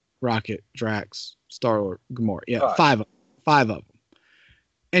 Groot, Rocket, Drax, Star-Lord, Gamora. Yeah, 5 5 of them.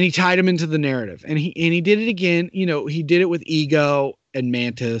 And he tied them into the narrative. And he did it again. You know, he did it with Ego and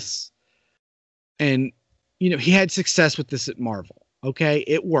Mantis. And, you know, he had success with this at Marvel. Okay,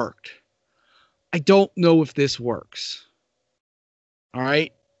 it worked. I don't know if this works. All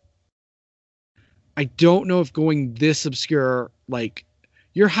right. I don't know if going this obscure, like,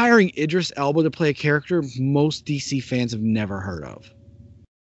 you're hiring Idris Elba to play a character most DC fans have never heard of.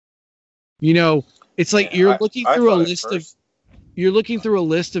 You know, it's like you're looking through a list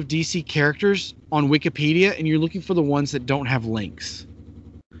of DC characters on Wikipedia, and you're looking for the ones that don't have links.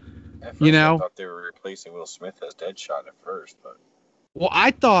 At first, I thought they were replacing Will Smith as Deadshot at first, but well,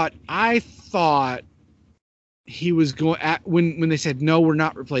 I thought he was going at when they said no, we're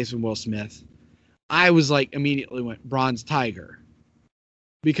not replacing Will Smith. I was like immediately went Bronze Tiger,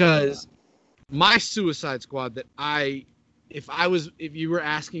 because my Suicide Squad that if you were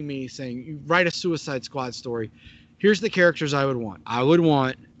asking me saying you write a Suicide Squad story, here's the characters I would want. I would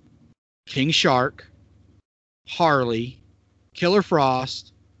want King Shark, Harley, Killer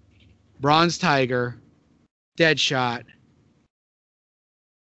Frost, Bronze Tiger, Deadshot,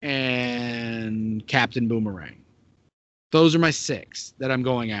 and Captain Boomerang. Those are my 6 that I'm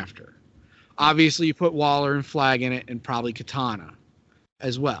going after. Obviously, you put Waller and Flag in it, and probably Katana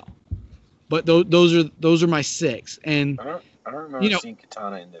as well. But those are my 6. And I don't remember seeing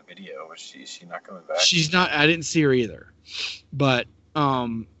Katana in the video. Was she not coming back? She's not. I didn't see her either. But I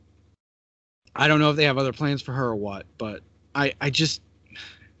don't know if they have other plans for her or what. But I just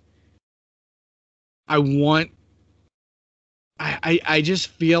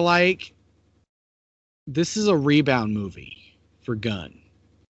feel like this is a rebound movie for Gunn.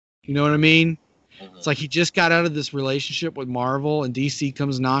 You know what I mean? Mm-hmm. It's like he just got out of this relationship with Marvel, and DC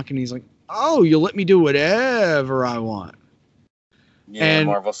comes knocking. He's like, "Oh, you'll let me do whatever I want." Yeah, and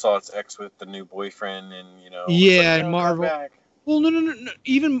Marvel saw its ex with the new boyfriend, and yeah, and Marvel. Well,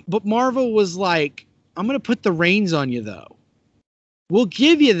 no. But Marvel was like, "I'm gonna put the reins on you, though. We'll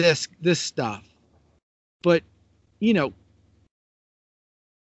give you this stuff, but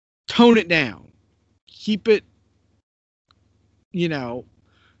tone it down, keep it."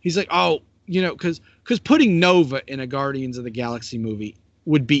 He's like, "Oh, because putting Nova in a Guardians of the Galaxy movie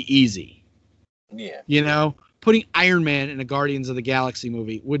would be easy. Yeah. Putting Iron Man in a Guardians of the Galaxy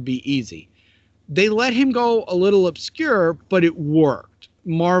movie would be easy. They let him go a little obscure, but it worked.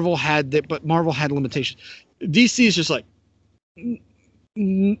 Marvel had limitations. DC is just like,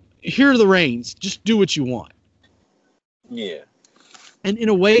 here are the reins. Just do what you want. Yeah. And in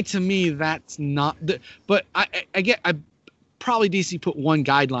a way, to me, that's not. But I probably DC put one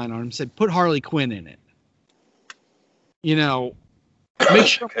guideline on him, said put Harley Quinn in it. Make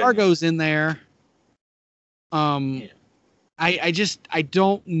sure Margot's in there. I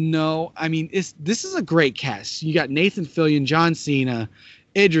don't know. I mean, this is a great cast. You got Nathan Fillion, John Cena,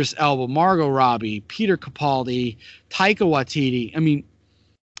 Idris Elba, Margot Robbie, Peter Capaldi, Taika Waititi. I mean,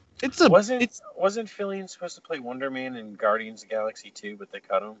 wasn't Fillion supposed to play Wonder Man in Guardians of the Galaxy 2, but they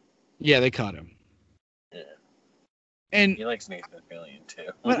cut him? Yeah, they cut him. Yeah. And he likes Nathan Fillion too.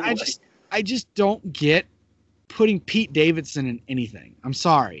 But I just don't get putting Pete Davidson in anything. I'm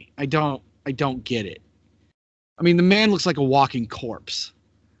sorry. I don't get it. I mean, the man looks like a walking corpse.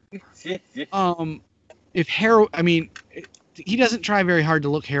 He doesn't try very hard to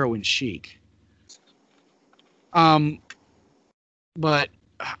look heroin chic. But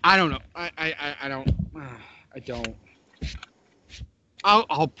I don't know. I don't.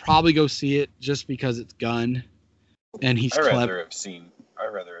 I'll probably go see it just because it's Gunn, and he's clever. I'd rather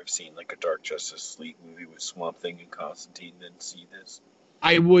have seen like a Dark Justice League movie with Swamp Thing and Constantine than see this.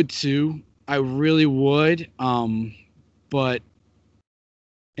 I would too. I really would. But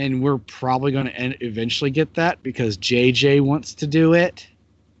we're probably going to eventually get that because JJ wants to do it.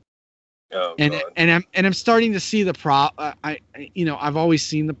 Oh, and God. I'm starting to see the I've always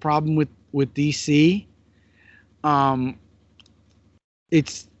seen the problem with DC.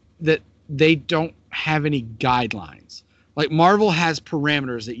 It's that they don't have any guidelines. Like Marvel has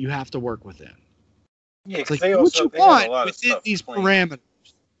parameters that you have to work within. Yeah, it's like they what also, you they want within these parameters.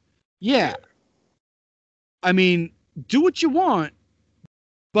 Yeah. I mean, do what you want,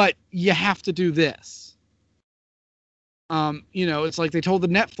 but you have to do this. It's like they told the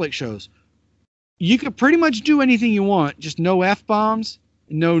Netflix shows, you could pretty much do anything you want, just no F-bombs,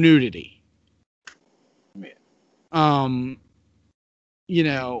 no nudity. Yeah.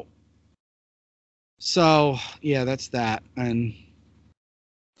 So yeah, that's that. And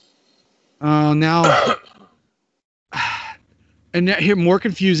now and here more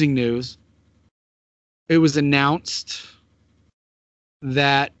confusing news. It was announced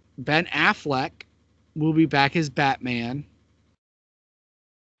that Ben Affleck will be back as Batman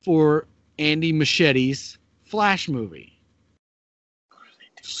for Andy Muschietti's Flash movie.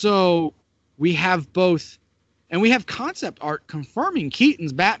 So we have both, and we have concept art confirming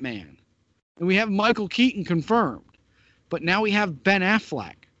Keaton's Batman, and we have Michael Keaton confirmed, but now we have Ben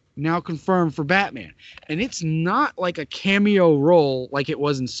Affleck now confirmed for Batman, and it's not like a cameo role like it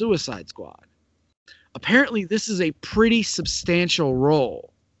was in Suicide Squad. Apparently, this is a pretty substantial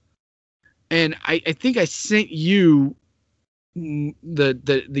role, and I think I sent you the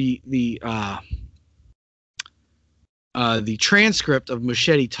transcript of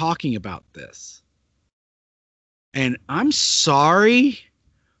Muschietti talking about this. And I'm sorry,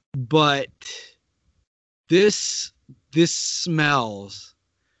 but this smells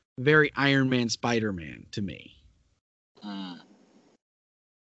very Iron Man Spider-Man to me.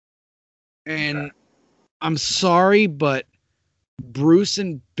 And I'm sorry, but Bruce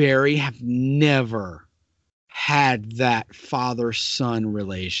and Barry have never had that father-son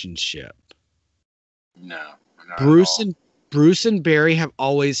relationship. No. Bruce and Barry have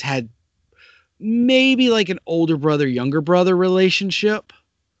always had maybe like an older brother, younger brother relationship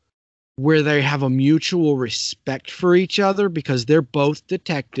where they have a mutual respect for each other because they're both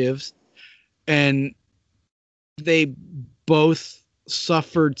detectives and they both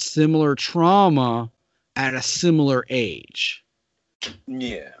suffered similar trauma at a similar age.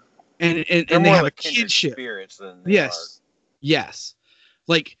 Yeah. And they have a kinship. Spirits than they are. Yes.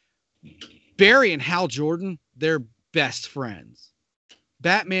 Like Barry and Hal Jordan, they're best friends.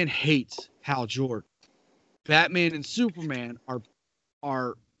 Batman hates Hal Jordan. Batman and Superman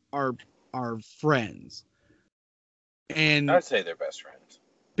are friends. And I'd say they're best friends.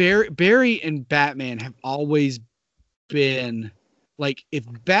 Barry and Batman have always been like, if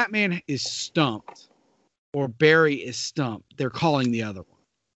Batman is stumped or Barry is stumped, they're calling the other one.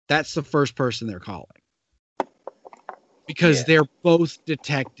 That's the first person they're calling. Because they're both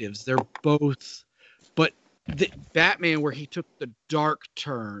detectives. They're both, but Batman, where he took the dark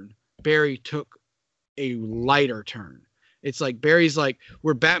turn, Barry took a lighter turn. It's like Barry's like,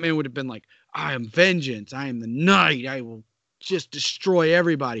 where Batman would have been like, I am vengeance. I am the night. I will just destroy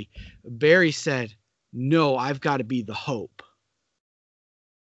everybody. Barry said, no, I've got to be the hope.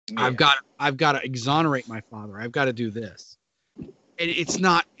 Yeah. I've got to exonerate my father. I've got to do this. And it's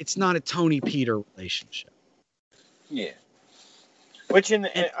not a Tony Peter relationship. Yeah. Which in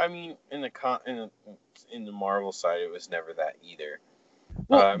the Marvel side, it was never that either.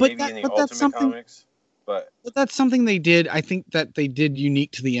 Well, maybe in the Ultimate Comics, but that's something they did. I think that they did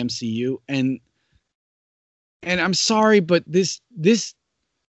unique to the MCU, and I'm sorry, but this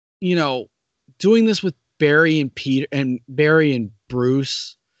doing this with Barry and Peter and Barry and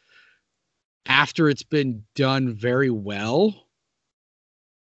Bruce after it's been done very well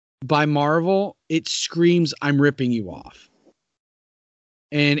by Marvel, it screams, I'm ripping you off.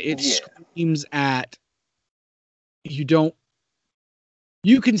 And it screams at you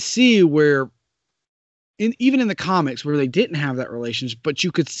can see where even in the comics where they didn't have that relationship, but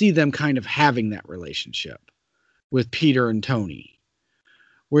you could see them kind of having that relationship with Peter and Tony.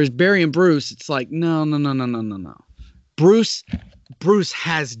 Whereas Barry and Bruce, it's like, no. Bruce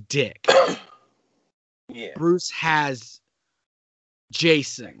has Dick. Yeah. Bruce has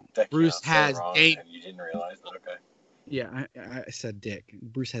Jason. Bruce has Damon. You didn't realize that, okay. Yeah, I said Dick.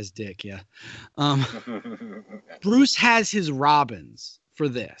 Bruce has Dick, yeah. Bruce has his Robins for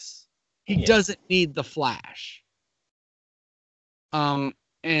this. He doesn't need the Flash. And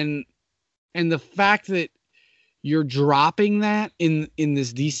the fact that you're dropping that in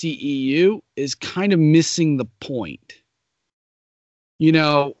this DCEU is kind of missing the point.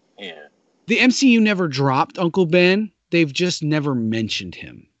 The MCU never dropped Uncle Ben. They've just never mentioned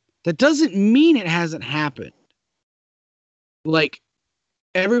him. That doesn't mean it hasn't happened. Like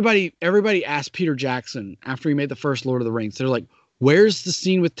everybody asked Peter Jackson after he made the first Lord of the Rings. They're like, "Where's the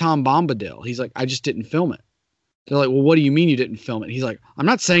scene with Tom Bombadil?" He's like, "I just didn't film it." They're like, "Well, what do you mean you didn't film it?" He's like, "I'm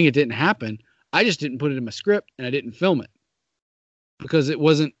not saying it didn't happen. I just didn't put it in my script and I didn't film it because it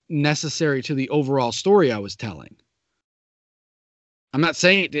wasn't necessary to the overall story I was telling." I'm not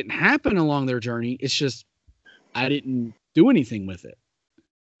saying it didn't happen along their journey. It's just I didn't do anything with it.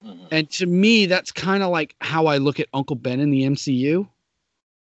 Mm-hmm. And to me, that's kind of like how I look at Uncle Ben in the MCU.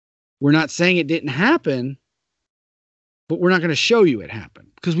 We're not saying it didn't happen, but we're not going to show you it happened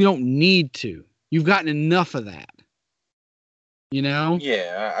because we don't need to. You've gotten enough of that.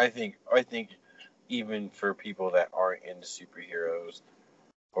 Yeah, I think even for people that aren't into superheroes,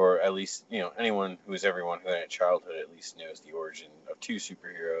 or at least, everyone who had a childhood at least knows the origin of two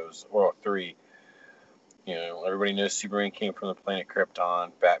superheroes, or three. Everybody knows Superman came from the planet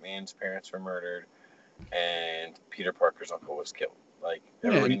Krypton, Batman's parents were murdered, and Peter Parker's uncle was killed. Like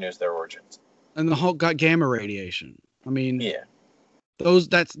everybody knows their origins. And the Hulk got gamma radiation. I mean, yeah,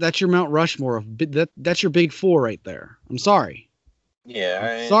 that's your Mount Rushmore of that's your big four right there. I'm sorry.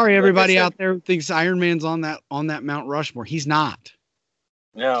 Yeah. Sorry, like everybody said, out there who thinks Iron Man's on that Mount Rushmore. He's not.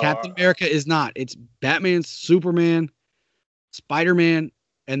 No, Captain America is not. It's Batman, Superman, Spider-Man,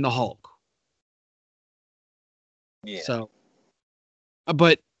 and the Hulk. Yeah. So,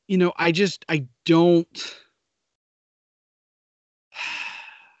 but I don't.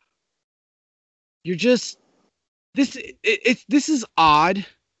 You're just this. This is odd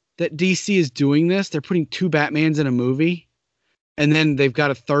that DC is doing this. They're putting two Batmans in a movie, and then they've got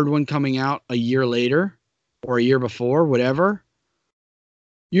a third one coming out a year later or a year before, whatever.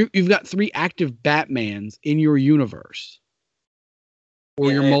 You've got three active Batmans in your universe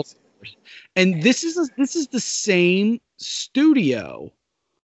or your multiverse, and this is the same studio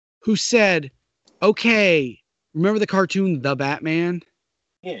who said, "Okay, remember the cartoon The Batman,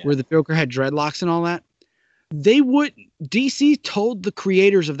 where the Joker had dreadlocks and all that?" DC told the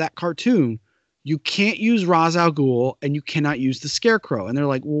creators of that cartoon, "You can't use Ra's al Ghul and you cannot use the Scarecrow," and they're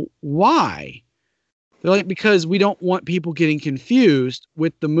like, "Well, why?" They're like, "Because we don't want people getting confused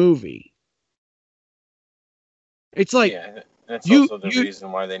with the movie." It's like, that's also the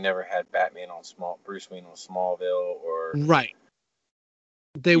reason why they never had Bruce Wayne on Smallville, or right.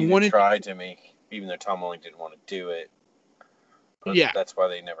 They tried to make, even though Tom Welling didn't want to do it. But that's why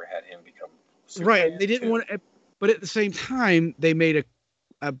they never had him become Superman. Right. They didn't want to, but at the same time, they made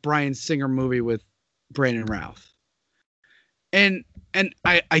a Bryan Singer movie with Brandon Routh, and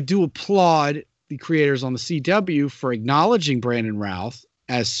I do applaud the creators on the CW for acknowledging Brandon Routh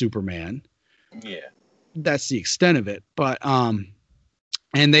as Superman. Yeah. That's the extent of it. But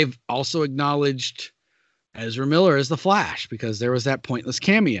and they've also acknowledged Ezra Miller as the Flash, because there was that pointless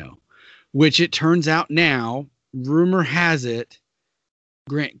cameo, which it turns out now, rumor has it,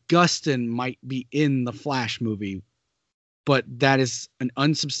 Grant Gustin might be in the Flash movie, but that is an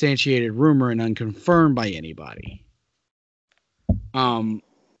unsubstantiated rumor and unconfirmed by anybody.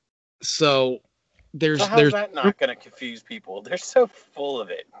 So how's that not going to confuse people? They're so full of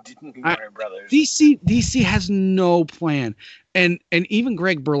it. Warner Brothers. DC has no plan, and even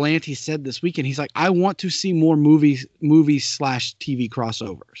Greg Berlanti said this weekend, he's like, "I want to see more movies / TV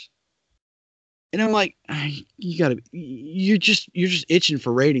crossovers." And I'm like, you're just itching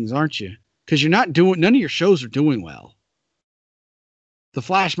for ratings, aren't you? Because none of your shows are doing well. The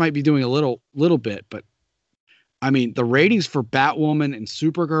Flash might be doing a little bit, but I mean, the ratings for Batwoman and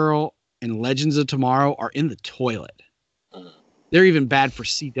Supergirl and Legends of Tomorrow are in the toilet. They're even bad for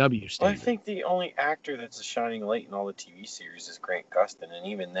CW standards. Well, I think the only actor that's a shining light in all the TV series is Grant Gustin, and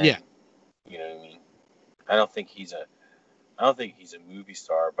even then, you know what I mean. I don't think he's a movie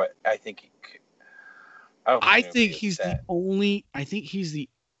star, but I think he's the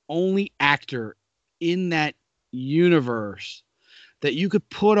only actor in that universe that you could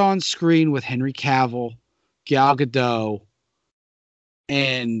put on screen with Henry Cavill, Gal Gadot,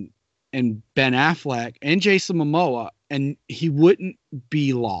 and Ben Affleck and Jason Momoa, and he wouldn't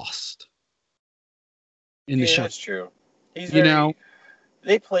be lost in the show. That's true.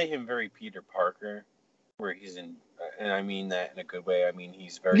 They play him very Peter Parker, where he's in, and I mean that in a good way. I mean,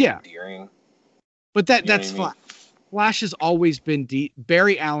 he's very endearing. But that's Flash. Flash has always been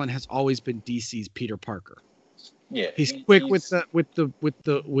Barry Allen has always been DC's Peter Parker. Yeah, he's quick with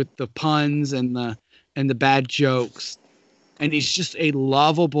the puns and the bad jokes, and he's just a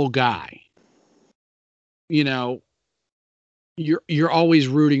lovable guy. You're always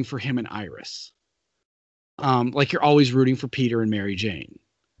rooting for him and Iris. Like you're always rooting for Peter and Mary Jane.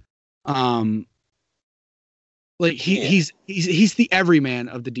 Like he's the everyman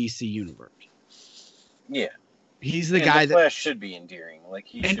of the DC universe. Yeah. He's the guy that Flash should be endearing. Like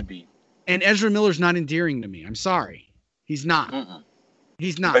should be. And Ezra Miller's not endearing to me. I'm sorry. He's not.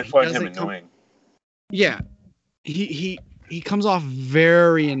 He's not. I find him annoying. Yeah. He comes off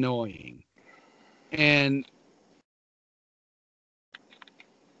very annoying. And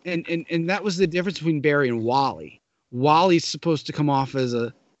that was the difference between Barry and Wally. Wally's supposed to come off as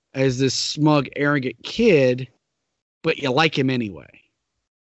this smug, arrogant kid, but you like him anyway.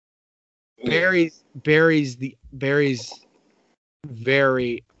 Barry's very,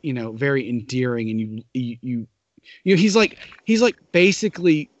 very endearing, and you he's like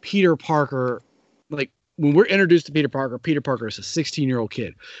basically Peter Parker. Like when we're introduced to Peter Parker is a 16-year-old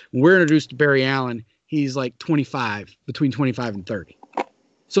kid. When we're introduced to Barry Allen, he's like 25, between 25 and 30.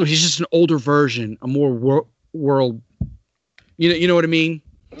 So he's just an older version, a more world. You know what I mean?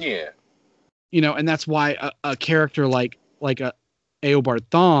 Yeah. And that's why a character like a Eobard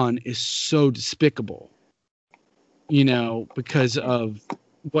Thawne is so despicable. because of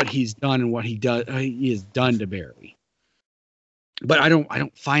what he's done and what he has done to Barry. But I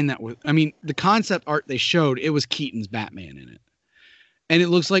don't find that the concept art they showed, it was Keaton's Batman in it. And it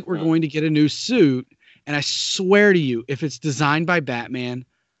looks like we're going to get a new suit. And I swear to you, if it's designed by Batman,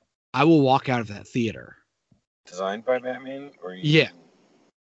 I will walk out of that theater. Designed by Batman? Yeah.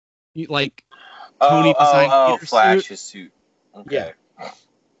 Like Tony designed Flash's suit. Okay. Yeah.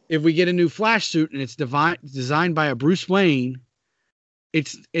 If we get a new Flash suit and it's designed by a Bruce Wayne,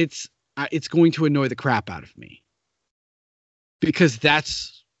 it's going to annoy the crap out of me. Because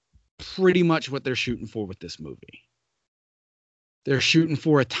that's pretty much what they're shooting for with this movie. They're shooting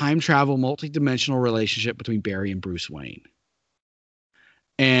for a time travel, multi-dimensional relationship between Barry and Bruce Wayne.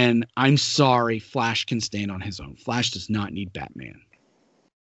 And I'm sorry, Flash can stand on his own. Flash does not need Batman.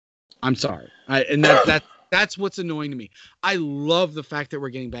 I'm sorry. That's what's annoying to me. I love the fact that we're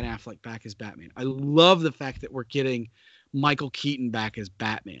getting Ben Affleck back as Batman. I love the fact that we're getting Michael Keaton back as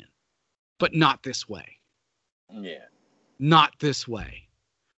Batman. But not this way. Yeah. Not this way.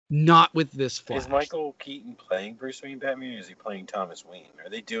 Not with this Flash. Is Michael Keaton playing Bruce Wayne Batman, or is he playing Thomas Wayne? Are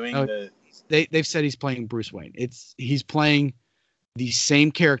they doing They've said he's playing Bruce Wayne. He's playing the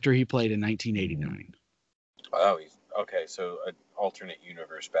same character he played in 1989. Oh, okay. So an alternate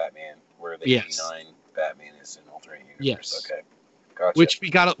universe Batman, where the 89 Batman is an alternate universe. Yes. Okay. Gotcha. Which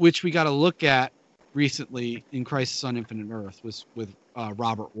we got to look at recently in Crisis on Infinite Earth was with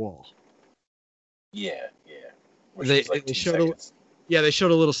Robert Wall. Yeah. Which They was like they 2 showed seconds. they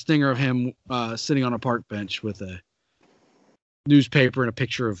showed a little stinger of him sitting on a park bench with a newspaper and a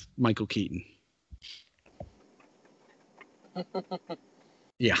picture of Michael Keaton.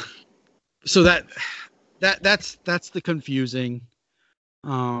 Yeah. So that's the confusing. They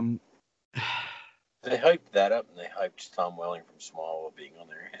hyped that up, and they hyped Tom Welling from Smallville being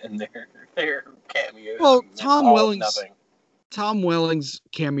on their cameo. Well, Tom Welling's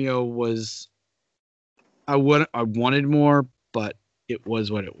cameo was. I wanted more, but it was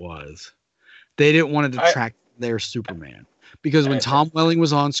what it was. They didn't want to detract their Superman because when Tom Welling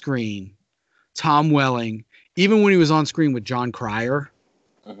was on screen, even when he was on screen with John Cryer,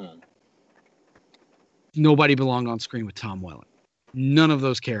 nobody belonged on screen with Tom Welling. None of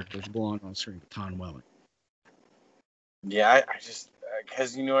those characters belonged on screen with Tom Welling. Yeah, I just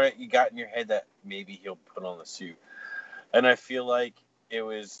because you know what, you got in your head that maybe he'll put on the suit, and I feel like it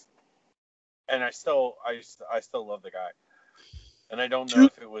was. And I still love the guy, and I don't know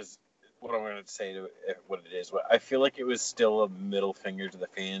if it was what I'm going to say to what it is. But I feel like it was still a middle finger to the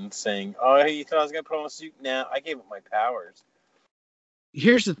fans, saying, "Oh, hey, you thought I was going to put on a suit? Now I gave up my powers."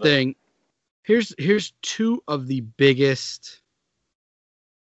 Here's the thing. Here's two of the biggest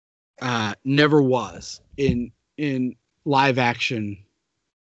never was in live action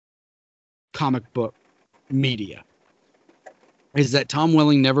comic book media. Is that Tom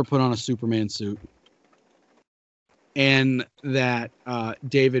Welling never put on a Superman suit, and that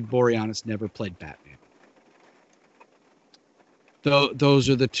David Boreanaz never played Batman. Those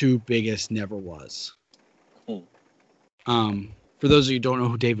are the two biggest never was. For those of you who don't know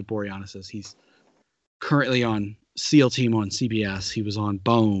who David Boreanaz is, he's currently on SEAL Team on CBS. He was on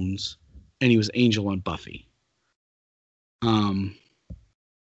Bones, and he was Angel on Buffy.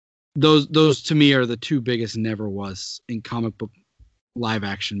 Those to me are the two biggest never was in comic book live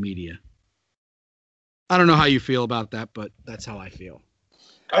action media. I don't know how you feel about that, but that's how I feel.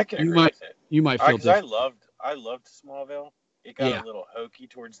 I can agree with it. You might feel different. I loved Smallville. It got a little hokey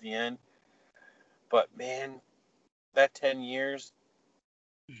towards the end, but man, that 10 years,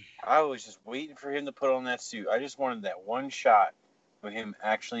 I was just waiting for him to put on that suit. I just wanted that one shot of him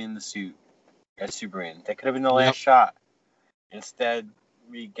actually in the suit as Superman. That could have been the last shot. Instead,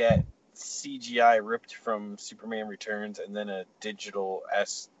 we get CGI ripped from Superman Returns and then a digital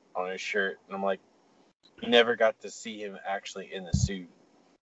S on his shirt. And I'm like, you never got to see him actually in the suit.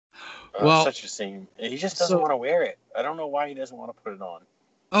 Well, such a shame. He just doesn't want to wear it. I don't know why he doesn't want to put it on.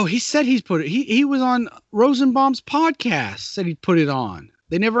 Oh, he said he's put it. He was on Rosenbaum's podcast. Said he'd put it on.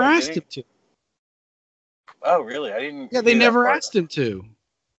 They never asked him to. Oh, really? I didn't. Yeah, they never asked him to.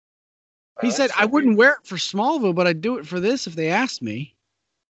 He said, I wouldn't wear it for Smallville, but I'd do it for this if they asked me.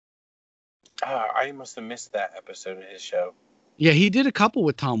 I must have missed that episode of his show. Yeah, he did a couple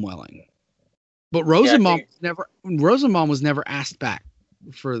with Tom Welling. But Rosenbaum was never asked back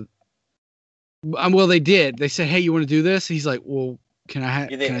for. Well, they did. They said, "Hey, you want to do this?" He's like, "Well, can I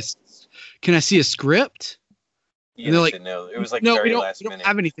see a script?" Yeah, and they're like, "No." It was like very last minute. We don't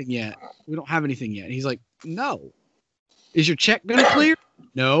have anything yet. We don't have anything yet. He's like, "No." Is your check gonna clear?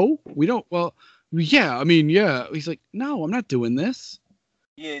 No, we don't. Well, yeah. I mean, yeah. He's like, "No, I'm not doing this."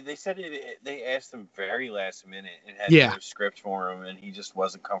 Yeah, they said they asked him very last minute and had Yeah. no script for him, and he just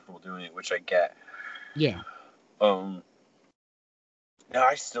wasn't comfortable doing it, which I get. Yeah. No,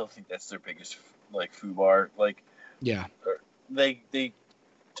 I still think that's their biggest like foobar. Like, Yeah. they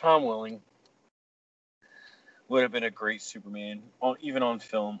Tom Welling would have been a great Superman, even on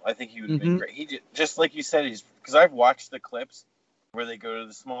film. I think he would have been great. He just like you said, because I've watched the clips where they go to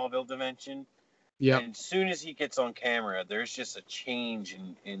the Smallville dimension. Yeah. And as soon as he gets on camera, there's just a change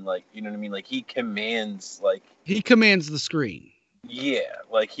in like, you know what I mean? Like he commands the screen. Yeah,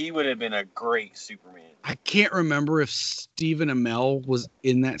 like he would have been a great Superman. I can't remember if Stephen Amell was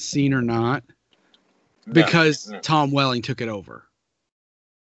in that scene or not. No, because Tom Welling took it over.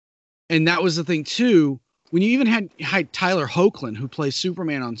 And that was the thing too. When you even had Tyler Hoechlin, who plays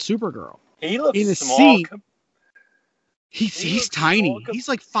Superman on Supergirl, he looks in a small. Scene, he's tiny. He's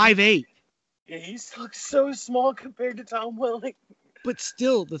like 5'8". Yeah, he looks so small compared to Tom Welling. But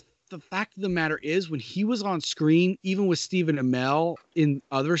still, the fact of the matter is, when he was on screen, even with Stephen Amell in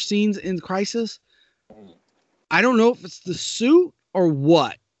other scenes in Crisis, I don't know if it's the suit or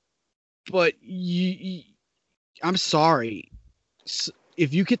what, but I'm sorry.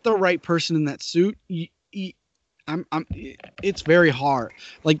 If you get the right person in that suit, it's very hard.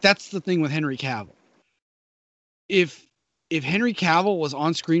 Like, that's the thing with Henry Cavill. If Henry Cavill was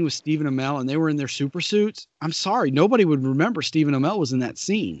on screen with Stephen Amell and they were in their super suits, I'm sorry, nobody would remember Stephen Amell was in that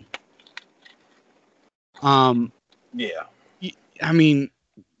scene. Yeah. I mean,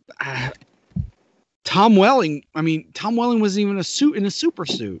 Tom Welling wasn't even in a super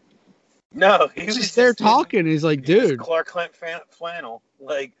suit. No, he was just there talking. He's like, dude, Clark Kent flannel,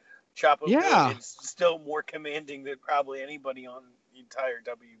 like Chapo. Yeah, it's still more commanding than probably anybody on the entire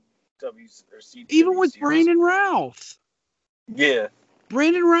WW or CW. Even with series. Brandon Routh. Yeah,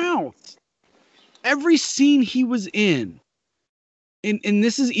 Brandon Routh. Every scene he was in, and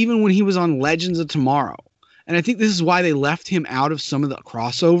this is even when he was on Legends of Tomorrow, and I think this is why they left him out of some of the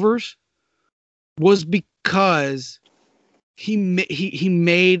crossovers, was because he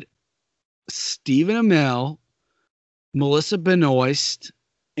made Stephen Amell, Melissa Benoist,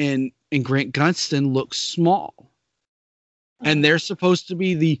 and Grant Gustin look small. And they're supposed to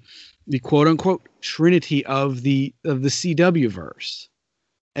be the quote unquote trinity of the CW verse.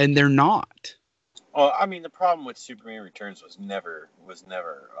 And they're not. Well, I mean, the problem with Superman Returns was never.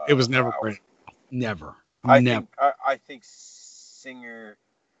 It was never great. Never. I think Singer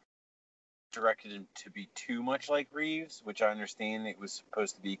directed him to be too much like Reeves, which I understand it was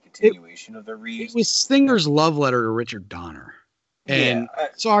supposed to be a continuation of the Reeves. It was Singer's love letter to Richard Donner. And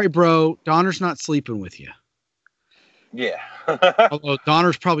sorry, bro, Donner's not sleeping with you. Yeah. Although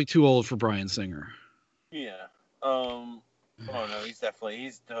Donner's probably too old for Bryan Singer. Yeah. Oh no, he's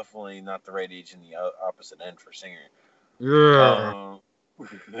definitely not the right age in the opposite end for Singer. Yeah.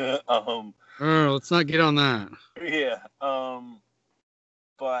 Let's not get on that. Yeah.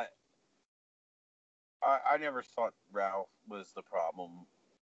 But I never thought Ralph was the problem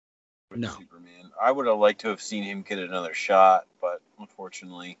with Superman. I would have liked to have seen him get another shot, but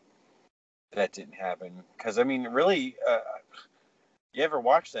unfortunately, that didn't happen. Because I mean, really, you ever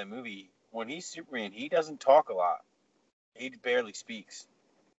watch that movie? When he's Superman, he doesn't talk a lot. He barely speaks.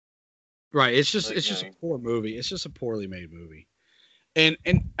 Right. It's just a poor movie. It's just a poorly made movie. And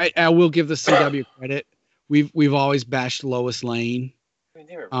I will give the CW credit. We've always bashed Lois Lane. I mean,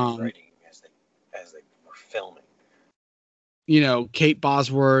 they were rewriting as they were filming. You know, Kate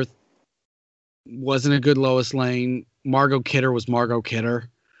Bosworth wasn't a good Lois Lane. Margot Kidder was Margot Kidder.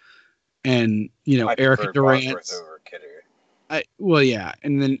 And, you know, Erica Durant. Over Kidder.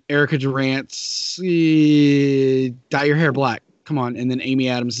 And then Erica Durant's Dye Your Hair Black. Come on. And then Amy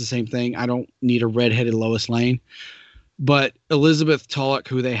Adams, the same thing. I don't need a redheaded Lois Lane. But Elizabeth Tulloch,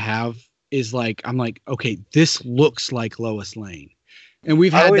 who they have, is like, I'm like, okay, this looks like Lois Lane. And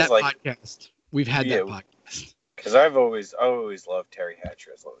we've had that podcast. We've had that podcast. Because I've always loved Terry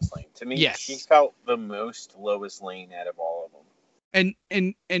Hatcher as Lois Lane. To me, she felt the most Lois Lane out of all of them.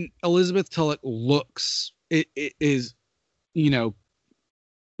 And Elizabeth Tulloch looks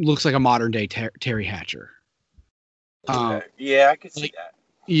looks like a modern day Terry Hatcher. Okay. Yeah, I could see that.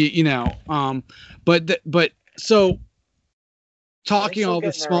 But so talking all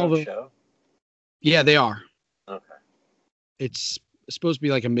this Smallville. Yeah, they are. Okay. It's supposed to be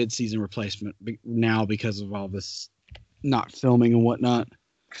like a mid-season replacement now because of all this not filming and whatnot.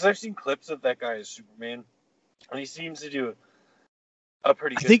 Because I've seen clips of that guy as Superman, and he seems to do a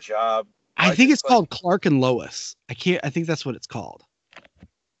pretty good job. I think it's called Clark and Lois. I think that's what it's called.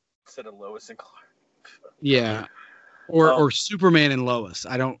 Instead of Lois and Clark. Yeah. Or Superman and Lois.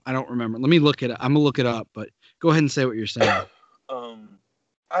 I don't remember. Let me look it up. I'm gonna look it up, but go ahead and say what you're saying.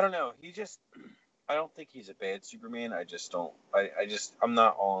 I don't know. I don't think he's a bad Superman. I just don't. I'm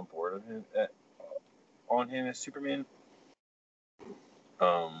not all on board with him on him as Superman.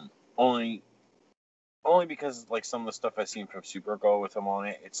 Only because like some of the stuff I've seen from Supergirl with him on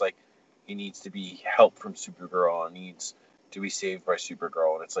it, it's like he needs to be help from Supergirl and needs to be saved by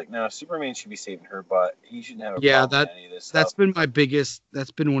Supergirl, and it's like no, Superman should be saving her, but he shouldn't have a Yeah, problem with any of this that's stuff. been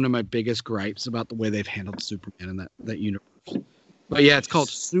one of my biggest gripes about the way they've handled Superman in that universe. But yeah, it's called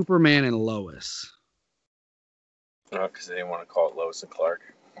Superman and Lois. Oh, because they didn't want to call it Lois and Clark.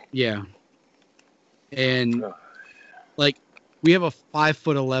 Yeah. And like we have a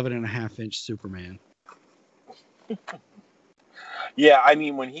 5'11.5" Superman. Yeah, I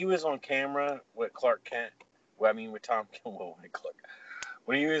mean when he was on camera with Clark Kent, with Tom Clark.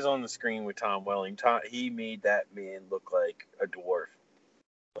 When he was on the screen with Tom Welling, he made that man look like a dwarf.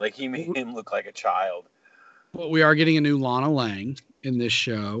 Like he made him look like a child. But we are getting a new Lana Lang in this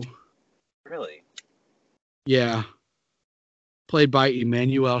show. Really? Yeah. Played by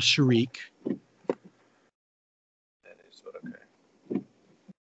Emmanuel Sharik. That is what okay.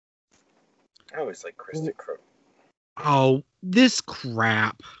 I always like Kristen Crowe. Oh, this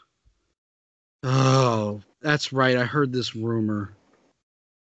crap. Oh, that's right. I heard this rumor.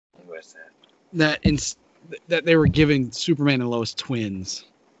 What's that? That they were giving Superman and Lois twins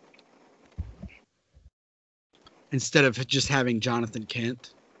instead of just having Jonathan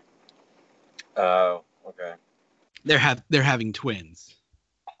Kent. Oh, okay. They're having twins.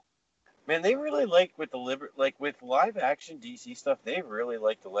 Man, they really like with with live action DC stuff. They really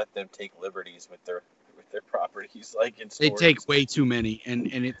like to let them take liberties with their properties, like in stories. They take way too many, and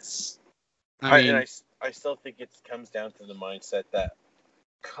it's. I still think it comes down to the mindset that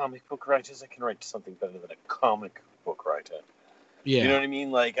comic book writers can write something better than a comic book writer. Yeah. You know what I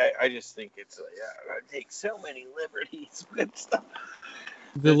mean? Like I just think it's I take so many liberties with stuff.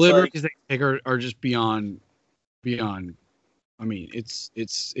 The liberties they take are just beyond. I mean, it's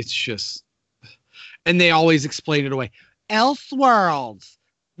just, and they always explain it away. Elseworlds,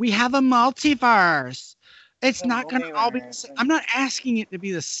 we have a multiverse. It's not going to all be the same. I'm not asking it to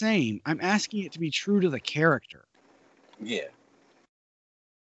be the same. I'm asking it to be true to the character. Yeah.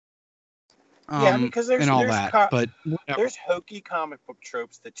 Yeah, because there's hokey comic book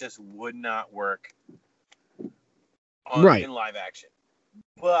tropes that just would not work in live action.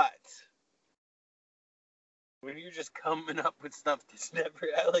 But when you're just coming up with stuff that's never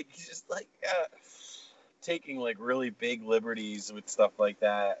taking like really big liberties with stuff like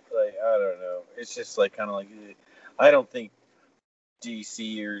that, like I don't know, it's just like kind of like I don't think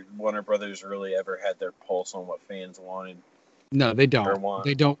DC or Warner Brothers really ever had their pulse on what fans wanted. No, they don't.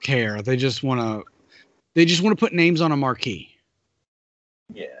 They don't care. They just want to put names on a marquee.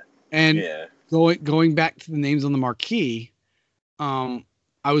 Yeah. And going back to the names on the marquee, I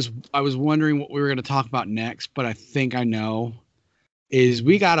was wondering what we were going to talk about next, but I think I know. Is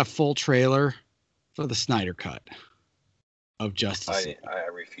we got a full trailer for the Snyder Cut of Justice League. I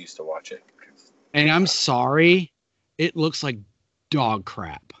refuse to watch it. And I'm sorry, it looks like dog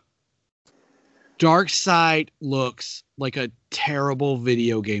crap. Darkseid looks like a terrible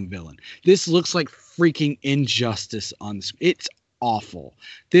video game villain. This looks like freaking Injustice on the screen. It's awful.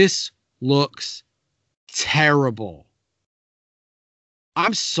 This looks terrible.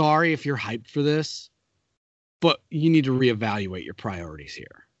 I'm sorry if you're hyped for this, but you need to reevaluate your priorities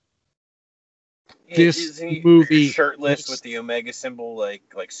here. This movie shirtless with the Omega symbol like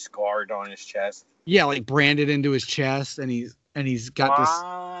scarred on his chest. Yeah, like branded into his chest, and he's got this.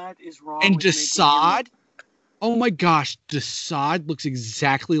 What is wrong? And Desaad, oh my gosh, Desaad looks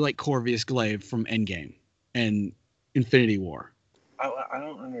exactly like Corvus Glaive from Endgame and Infinity War. I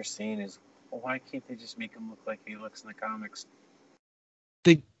don't understand is why can't they just make him look like he looks in the comics?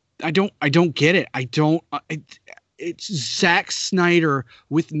 I don't get it. It's Zack Snyder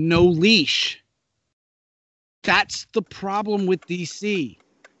with no leash. That's the problem with DC.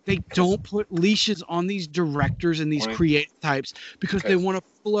 They don't put leashes on these directors and these creative types because they want to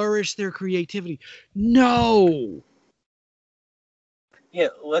flourish their creativity. No. Yeah,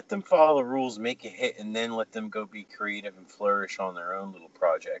 let them follow the rules, make a hit, and then let them go be creative and flourish on their own little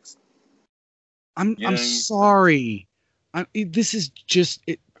projects. I'm sorry. This is just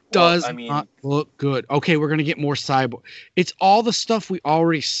it does not look good. Okay, we're gonna get more cyborg. It's all the stuff we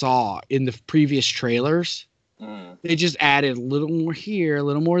already saw in the previous trailers. They just added a little more here, a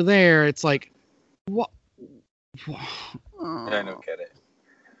little more there. It's like, what? I don't get it.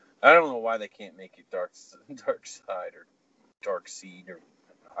 I don't know why they can't make it Dark Side or Dark Seed, or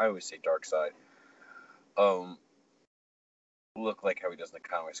I always say Dark Side. look like how he does in the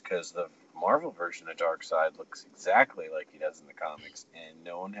comics, because the Marvel version of Darkseid looks exactly like he does in the comics, and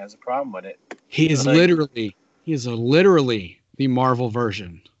no one has a problem with it. He is Like, literally the Marvel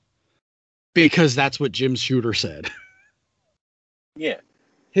version. Because that's what Jim Shooter said. yeah.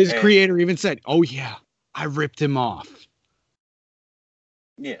 His creator even said, "Oh yeah, I ripped him off."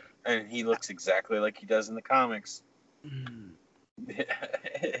 Yeah, and he looks exactly like he does in the comics.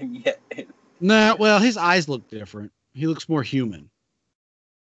 Yeah. Nah, well, his eyes look different. He looks more human.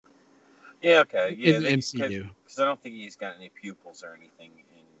 Yeah, okay. Yeah, in the MCU. Because I don't think he's got any pupils or anything.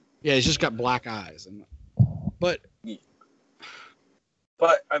 Yeah, he's just got black eyes. But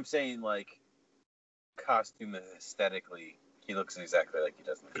I'm saying, like, costume aesthetically, he looks exactly like he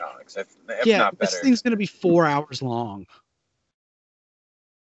does in the comics. If not better. This thing's going to be 4 hours long.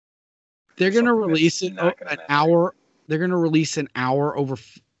 They're going to release it an hour. They're going to release an hour over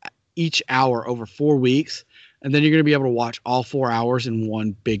each hour over 4 weeks. And then you're going to be able to watch all 4 hours in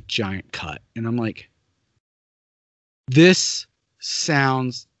one big giant cut. And I'm like, this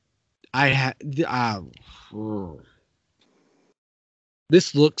sounds,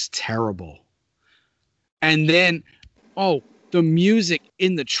 this looks terrible. And then, the music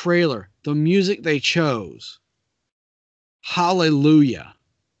in the trailer, the music they chose. Hallelujah.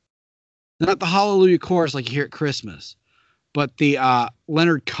 Not the Hallelujah chorus like you hear at Christmas, but the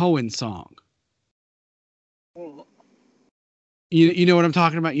Leonard Cohen song. You know what I'm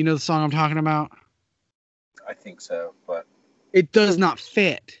talking about? You know the song I'm talking about? I think so, but it does not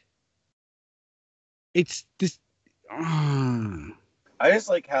fit. It's this. I just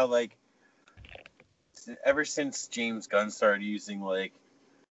like how, like, ever since James Gunn started using, like,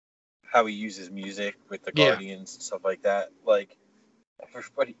 how he uses music with the Guardians and stuff like that, like,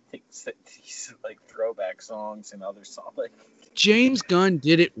 everybody thinks that these, like, throwback songs and other songs, like, James Gunn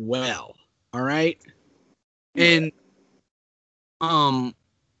did it well, all right? And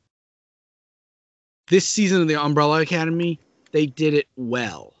this season of the Umbrella Academy, they did it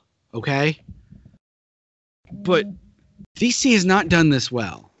well, okay? But DC has not done this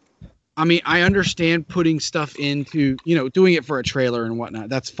well. I mean, I understand putting stuff into, doing it for a trailer and whatnot.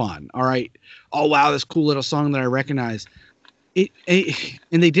 That's fun, all right? Oh wow, this cool little song that I recognize. And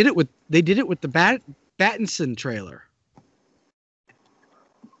they did it with the Battinson trailer.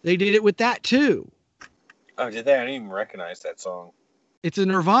 They did it with that too. Oh, did they? I didn't even recognize that song. It's a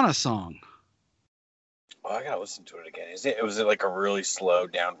Nirvana song. Oh, I gotta listen to it again. Was it like a really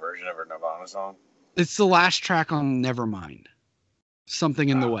slowed down version of a Nirvana song? It's the last track on Nevermind. Something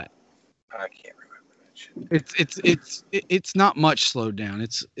in the Wet. I can't remember that shit. It's not much slowed down.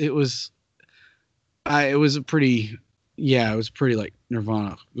 It was a pretty, it was pretty like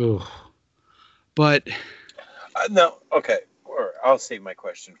Nirvana. Ugh. But no, okay. Or I'll save my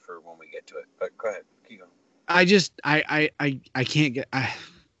question for when we get to it. But go ahead, keep going. I can't get. I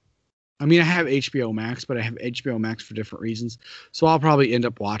mean, I have HBO Max, but I have HBO Max for different reasons. So I'll probably end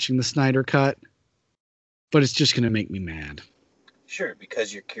up watching the Snyder Cut. But it's just gonna make me mad. Sure,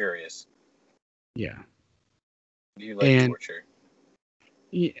 because you're curious. Yeah. You like torture.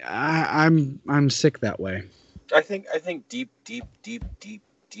 Yeah, I'm sick that way. I think deep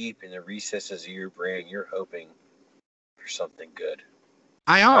in the recesses of your brain, you're hoping for something good.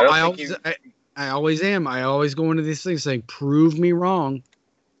 I always am. I always go into these things saying, "Prove me wrong."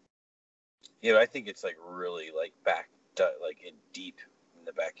 Yeah, but I think it's like really like deep in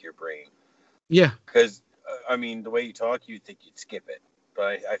the back of your brain. Yeah. Because I mean, the way you talk, you'd think you'd skip it,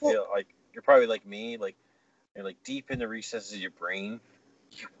 but I feel like you're probably like me, like you're like deep in the recesses of your brain.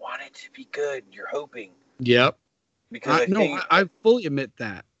 You want it to be good. You're hoping. Yep. Because I fully admit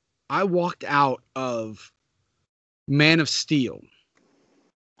that. I walked out of Man of Steel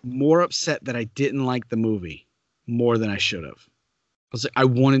more upset that I didn't like the movie more than I should have. I was like, I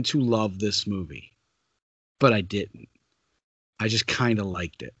wanted to love this movie, but I didn't. I just kind of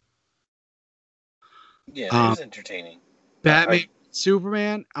liked it. Yeah, it was entertaining. Batman,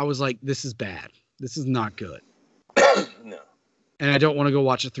 Superman, I was like, this is bad. This is not good. No. And I don't want to go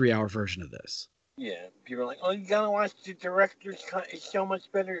watch a 3-hour version of this. Yeah, people are like, "Oh, you gotta watch the director's cut. It's so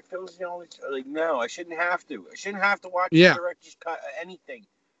much better. It feels like, no, I shouldn't have to. I shouldn't have to watch the director's cut of anything."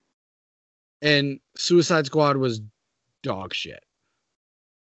 And Suicide Squad was dog shit.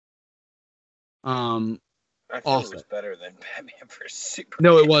 I thought it was better than Batman vs Superman.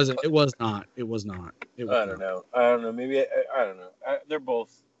 No, it wasn't. It was not. It was not. I don't know. Maybe I don't know. They're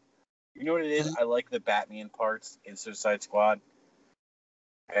both. You know what it is? I like the Batman parts in Suicide Squad.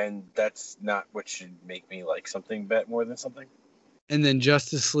 And that's not what should make me like something more than something. And then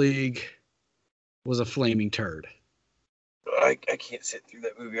Justice League was a flaming turd. I can't sit through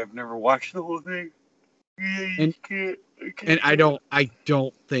that movie. I've never watched the whole thing. And I don't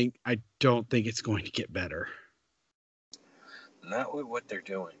think it's going to get better. Not with what they're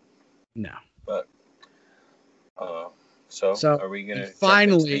doing. No. But so are we gonna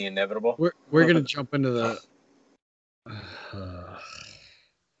finally jump into the inevitable? We're gonna jump into the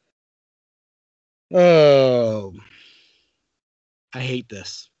oh, I hate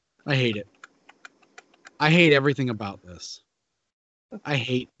this. I hate it. I hate everything about this. I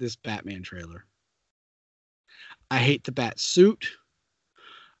hate this Batman trailer. I hate the bat suit.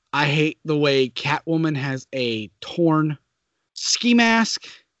 I hate the way Catwoman has a torn ski mask.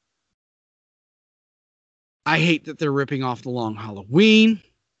 I hate that they're ripping off The Long Halloween.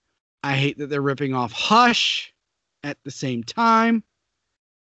 I hate that they're ripping off Hush at the same time.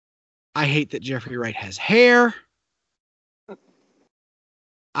 I hate that Jeffrey Wright has hair.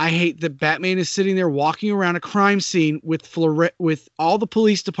 I hate that Batman is sitting there walking around a crime scene with all the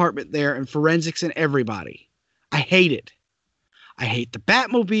police department there and forensics and everybody. I hate it. I hate the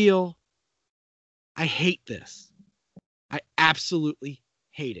Batmobile. I hate this. I absolutely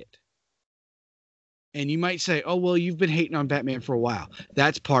hate it. And you might say, oh, well, you've been hating on Batman for a while.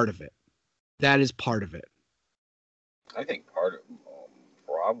 That's part of it. That is part of it. I think part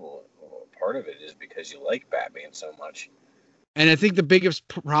of it is because you like Batman so much. And I think the biggest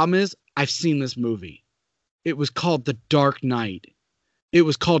problem is I've seen this movie. It was called The Dark Knight. It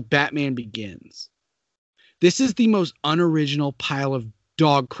was called Batman Begins. This is the most unoriginal pile of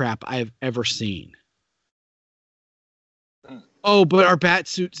dog crap I have ever seen. Oh, but our bat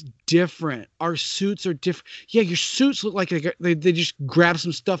suit's different. Our suits are different. Yeah, your suits look like they just grab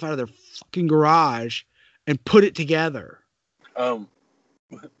some stuff out of their fucking garage and put it together. I'm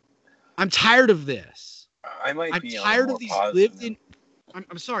tired of this. I'm tired of these lived-in.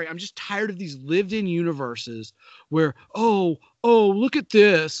 I'm sorry. I'm just tired of these lived-in universes where look at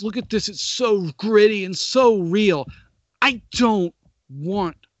this. Look at this. It's so gritty and so real. I don't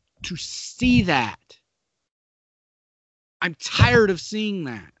want to see that. I'm tired of seeing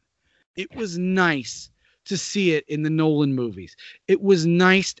that. It was nice to see it in the Nolan movies. It was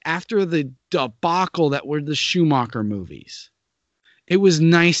nice after the debacle that were the Schumacher movies. It was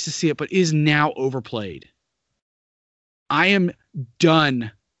nice to see it, but it is now overplayed. I am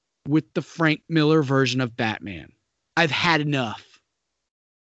done with the Frank Miller version of Batman. I've had enough.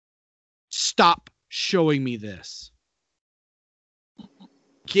 Stop showing me this.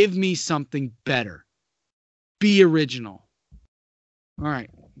 Give me something better. Be original. All right,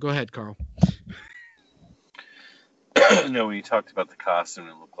 go ahead, Carl. No, when you talked about the costume,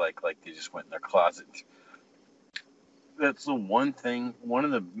 it looked like they just went in their closet. That's the one thing. One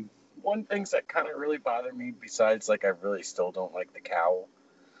of the things that kind of really bothered me. Besides, I really still don't like the cowl.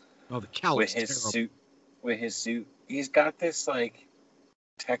 Oh, the cowl with his terrible. suit. With his suit, he's got this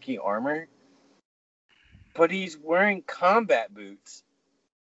techie armor, but he's wearing combat boots.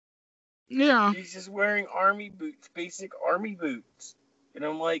 Yeah, he's just wearing army boots, basic army boots, and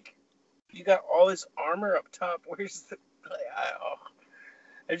I'm like, you got all this armor up top. Where's the?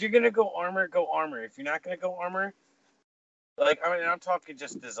 If you're gonna go armor, go armor. If you're not gonna go armor, I'm talking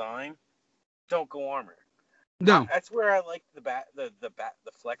just design. Don't go armor. No, that's where I like the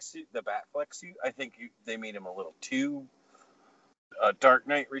flex suit, the bat flex suit. I think they made him a little too Dark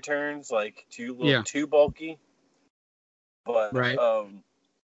Knight Returns, too bulky. But right.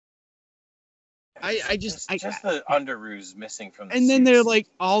 Just the underoos missing from the and suits. then they're like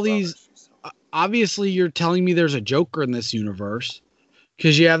all these. Obviously, you're telling me there's a Joker in this universe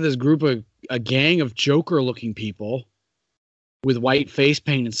because you have this group of a gang of Joker-looking people with white face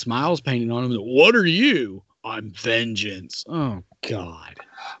paint and smiles painted on them. What are you? I'm vengeance. Oh God!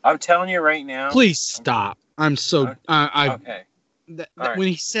 I'm telling you right now. Please stop. I'm so. Okay. Right. When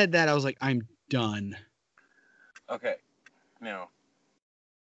he said that, I was like, I'm done. Okay. Now,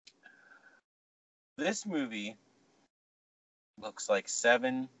 this movie looks like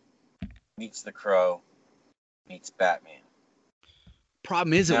Seven meets The Crow meets Batman.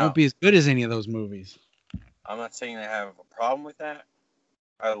 Problem is, it won't be as good as any of those movies. I'm not saying I have a problem with that.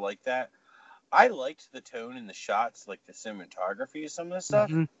 I like that. I liked the tone in the shots, like the cinematography of some of this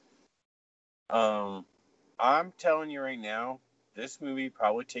stuff. Mm-hmm. I'm telling you right now, this movie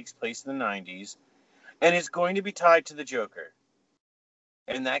probably takes place in the 90s, and it's going to be tied to the Joker.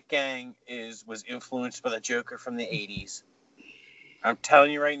 And that gang was influenced by the Joker from the 80s. I'm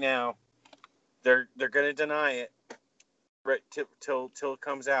telling you right now, they're going to deny it right till it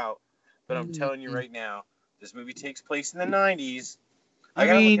comes out. But I'm telling you right now, this movie takes place in the 90s. I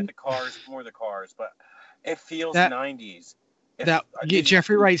gotta look at the cars, but it feels 90s.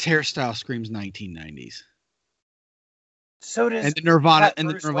 Jeffrey Wright's hairstyle screams 1990s. So does and the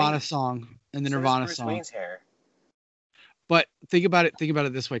Nirvana song and the So does Nirvana Bruce song. Wayne's hair. But think about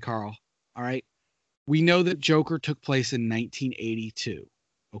it this way, Carl. All right. We know that Joker took place in 1982.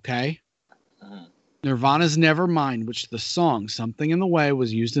 Okay. Mm-hmm. Nirvana's Nevermind, which the song Something in the Way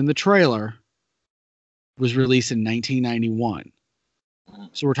was used in the trailer, was released in 1991. Mm-hmm.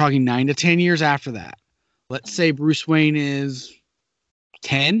 So we're talking 9 to 10 years after that. Let's say Bruce Wayne is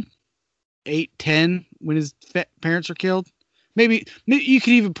 10, 8, 10 when his parents are killed. Maybe you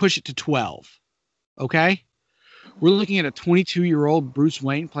could even push it to 12. Okay? We're looking at a 22-year-old Bruce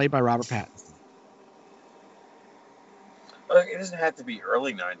Wayne played by Robert Pattinson. Look, it doesn't have to be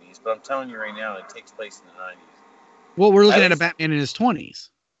early 90s, but I'm telling you right now, it takes place in the 90s. Well, we're looking at a Batman in his 20s.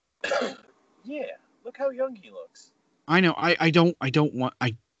 Yeah, look how young he looks. I know. I don't want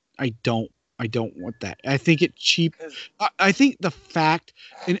that. I think it cheap. I think the fact,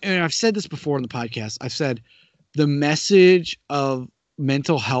 and I've said this before in the podcast, I've said the message of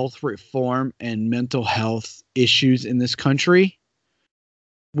mental health reform and mental health issues in this country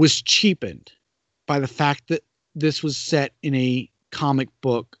was cheapened by the fact that this was set in a comic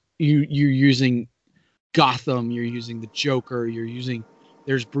book. You're using Gotham, you're using the Joker,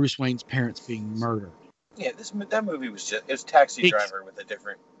 there's Bruce Wayne's parents being murdered. Yeah, that movie was Taxi Driver with a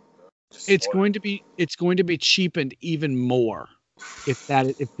different. It's going to be cheapened even more if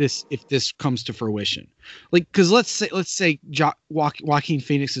this comes to fruition. Like, because let's say Joaquin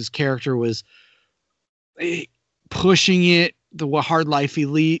Phoenix's character was pushing it the hard life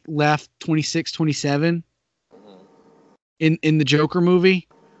he left 26, 27 in the Joker movie.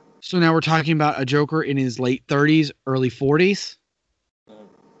 So now we're talking about a Joker in his late 30s, early 40s.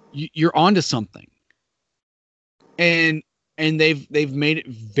 You're onto something. And they've made it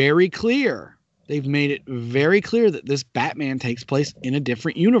very clear. They've made it very clear that this Batman takes place in a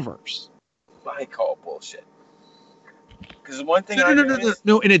different universe. I call bullshit. Because one thing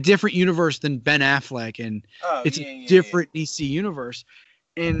no, in a different universe than Ben Affleck, and it's a different DC universe.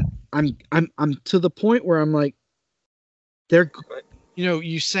 And I'm to the point where I'm like,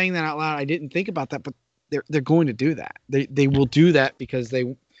 you saying that out loud, I didn't think about that, but they're going to do that. They will do that because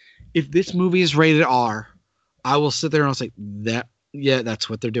if this movie is rated R, I will sit there and I'll say that's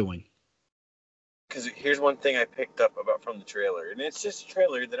what they're doing. Because here's one thing I picked up from the trailer, and it's just a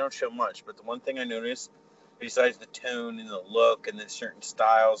trailer. They don't show much, but the one thing I noticed, besides the tone and the look and the certain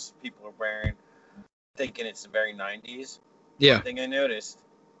styles people are wearing, thinking it's the very 90s. Yeah. One thing I noticed,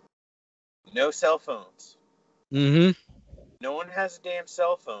 no cell phones. Mm-hmm. No one has a damn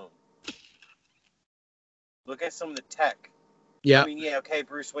cell phone. Look at some of the tech. Yeah. I mean, okay,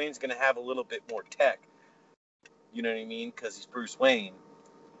 Bruce Wayne's going to have a little bit more tech. You know what I mean? Because he's Bruce Wayne.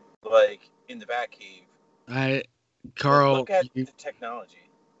 Like, in the Batcave. Carl. Look at the technology.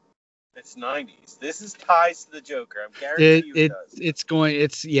 It's 90s. This is ties to the Joker. I'm guaranteeing it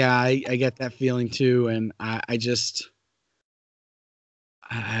does. I get that feeling too. And that's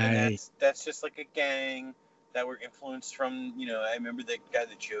just like a gang that were influenced from, I remember the guy,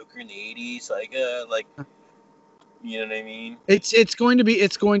 the Joker in the 80s. Like, you know what I mean? It's going to be,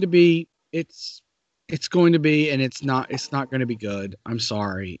 and it's not going to be good. I'm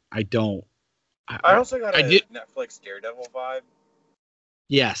sorry. I don't. I also got a Netflix Daredevil vibe.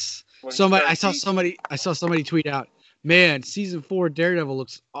 Yes. I saw somebody tweet out, man, season 4 Daredevil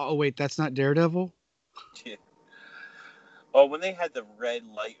looks, oh wait, that's not Daredevil? Yeah. Oh, when they had the red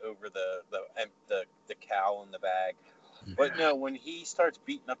light over the cowl in the bag. But no, when he starts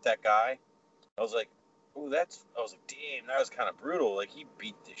beating up that guy, I was like, oh, damn, that was kind of brutal. Like, he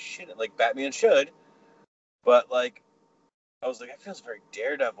beat the shit like Batman should. But, like, I was like, that feels very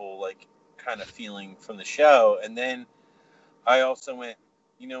Daredevil, like, kind of feeling from the show. And then I also went,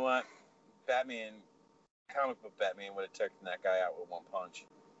 you know what? Comic book Batman would have taken that guy out with one punch.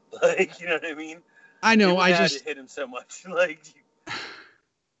 Like, you know what I mean? I know. I just hit him so much. Like,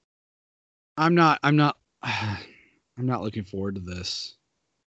 I'm not looking forward to this.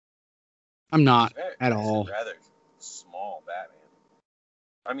 I'm not at all. Rather small Batman.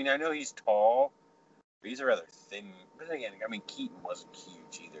 I mean, I know he's tall, but he's a rather thin. But again, I mean, Keaton wasn't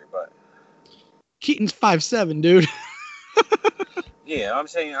huge either, but Keaton's 5'7", dude. Yeah, I'm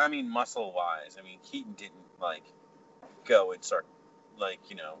saying, I mean, muscle wise. I mean, Keaton didn't go and start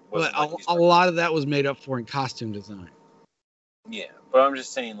But a lot of that was made up for in costume design. Yeah, but I'm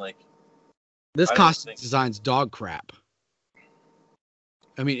just saying, this costume design's dog crap.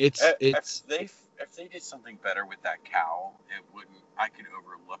 I mean, it's if they did something better with that cowl, I could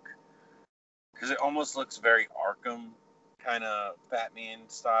overlook, because it almost looks very Arkham kind of Batman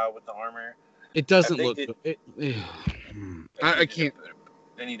style with the armor. It doesn't look good. I can't.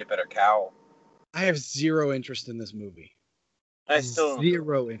 They need a better cowl. I have zero interest in this movie. I still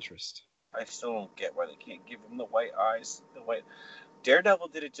zero interest. I still don't get why they can't give him the white eyes. Daredevil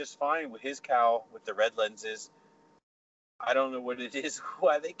did it just fine with his cowl with the red lenses. I don't know what it is.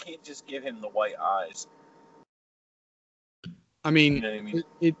 Why they can't just give him the white eyes. I mean, You know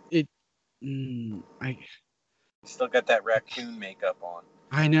what I mean? I Still got that raccoon makeup on.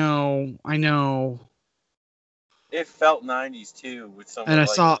 I know. It felt 90s too with some. And I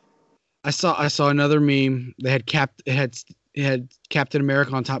saw another meme. They had it had Captain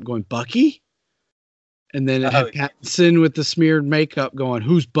America on top going Bucky, and then it had Pattinson with the smeared makeup going,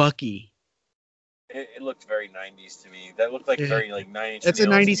 "Who's Bucky?" It looked very 90s to me. That looked like very like 90s. It's a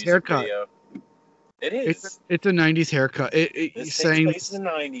 90s haircut. Video. It is. It's a 90s haircut. This takes place in the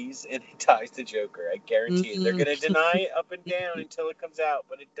 90s, and it ties to Joker. I guarantee it. They're going to deny it up and down until it comes out,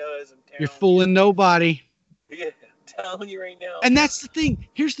 but it does. You're fooling nobody. Yeah, I'm telling you right now. And that's the thing.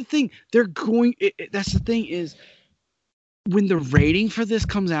 Here's the thing. They're going. That's the thing is, when the rating for this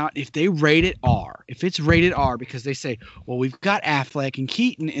comes out, if they rate it R, if it's rated R because they say, well, we've got Affleck and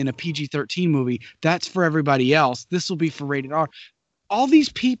Keaton in a PG-13 movie, that's for everybody else. This will be for rated R. All these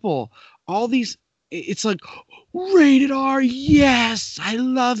people, it's like rated R. Yes, I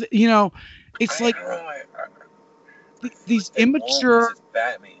love it. You know, it's like these immature.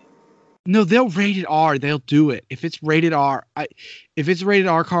 Batman. No, they'll rate it R. They'll do it. If it's rated R,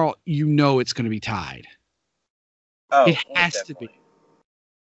 Carl, you know it's going to be tied. Oh, it has to be. It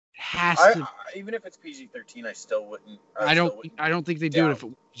has to. Even if it's PG-13, I still wouldn't. I don't think they do it if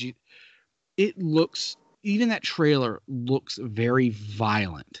it looks. Even that trailer looks very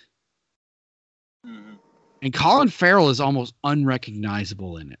violent. Mm-hmm. And Colin Farrell is almost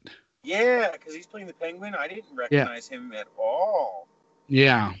unrecognizable in it. Yeah, because he's playing the Penguin. I didn't recognize him at all.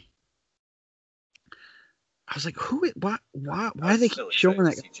 Yeah. I was like, why are they showing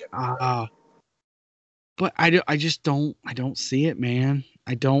that? But I just don't see it, man.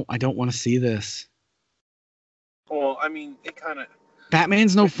 I don't want to see this. Well, I mean, it kind of.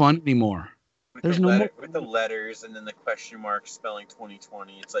 Batman's no fun anymore. There's no more with the letters and then the question mark spelling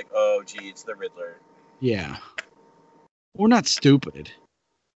 2020. It's like, oh, gee, it's the Riddler. Yeah. We're not stupid.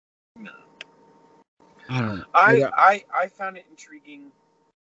 No. I don't know. I found it intriguing.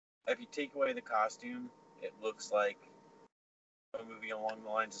 If you take away the costume, it looks like a movie along the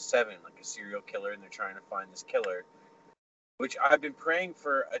lines of Seven, like a serial killer, and they're trying to find this killer. Which I've been praying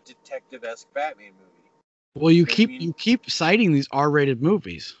for a detective-esque Batman movie. Well, you keep citing these R-rated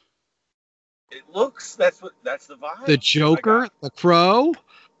movies. It looks that's the vibe. The Joker, The Crow,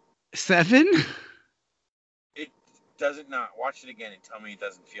 Seven. It doesn't not watch it again and tell me it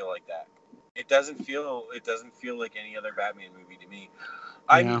doesn't feel like that. It doesn't feel like any other Batman movie to me.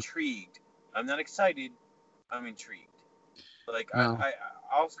 I'm intrigued. I'm not excited. I'm intrigued. Like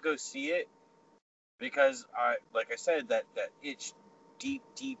I'll go see it because like I said, that itch deep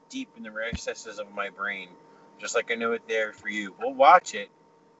in the recesses of my brain, just like I know it there for you. We'll watch it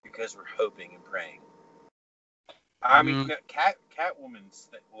because we're hoping and praying. I mean, Catwoman's.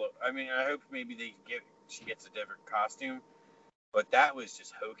 I mean, I hope maybe she gets a different costume, but that was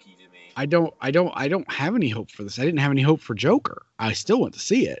just hokey to me. I don't have any hope for this. I didn't have any hope for Joker. I still went to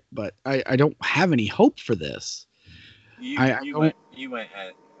see it, but I don't have any hope for this. You went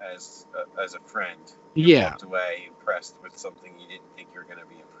as a friend. You walked away impressed with something you didn't think you were going to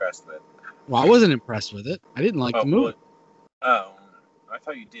be impressed with. Well, I wasn't impressed with it. I didn't like the movie. I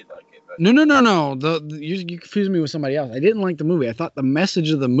thought you did like it. But... No. You confused me with somebody else. I didn't like the movie. I thought the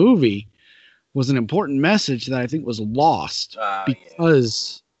message of the movie was an important message that I think was lost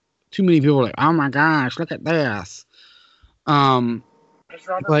because too many people were like, "Oh my gosh, look at this." Is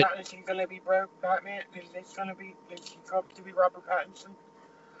Robert Pattinson going to be Batman? Is he going to be Robert Pattinson?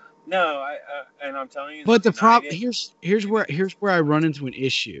 No, and I'm telling you. But the problem here's where I run into an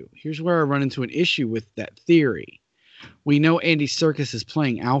issue. Here's where I run into an issue with that theory. We know Andy Serkis is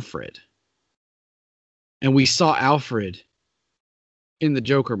playing Alfred, and we saw Alfred in the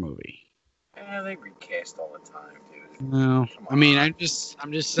Joker movie. Yeah, they recast all the time, dude. No, I mean I'm just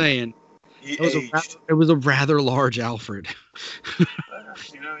saying. It was a rather large Alfred.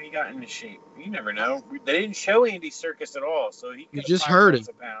 He got into shape. You never know. They didn't show Andy Serkis at all, so he could just heard him.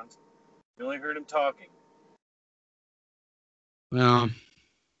 You only heard him talking. Well,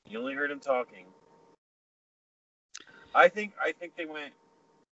 you only heard him talking. I think they went.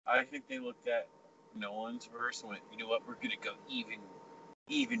 I think they looked at Nolan's verse and went, you know what? We're gonna go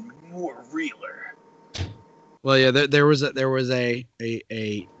even more realer. Well, yeah, there was a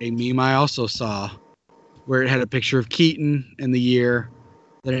meme I also saw where it had a picture of Keaton in the year,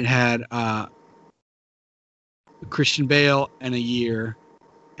 then it had Christian Bale in a year,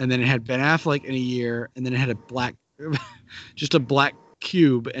 and then it had Ben Affleck in a year, and then it had just a black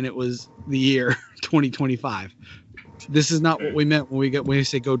cube, and it was the year 2025. This is not what we meant when we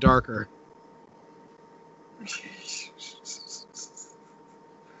say go darker.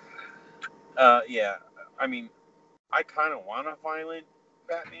 Yeah, I mean, I kind of want a violent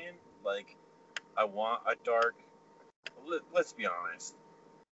Batman. Like, I want a dark. Let's be honest.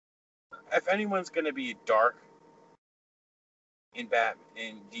 If anyone's gonna be dark in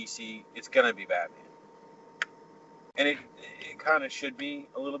DC, it's gonna be Batman, and it kind of should be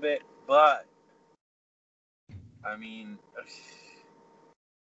a little bit. But I mean,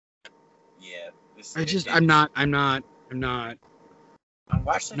 yeah, I'm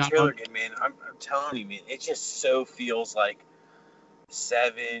watching the trailer again, man. I'm telling you, man, it just so feels like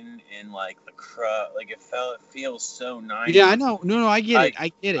Seven and like the Crow. Like it feels so nice. Yeah, I know. No, I get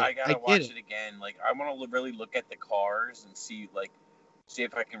it. I gotta watch it again. Like I want to really look at the cars and see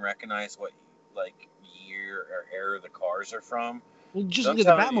if I can recognize what like year or era the cars are from. Well, just look at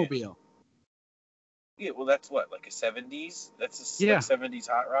the Batmobile. Yeah, well, that's what, like a 70s? That's a like 70s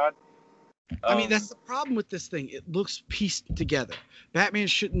hot rod? I mean, that's the problem with this thing. It looks pieced together. Batman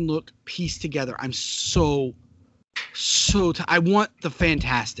shouldn't look pieced together. I'm I want the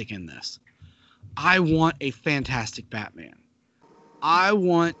fantastic in this. I want a fantastic Batman. I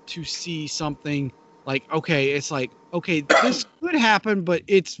want to see something like, this could happen, but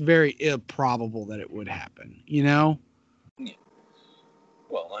it's very improbable that it would happen, you know? Yeah.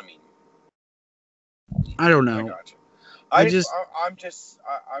 Well, I mean, I don't know. I got you. I'm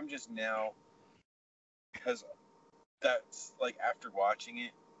just now, because that's like after watching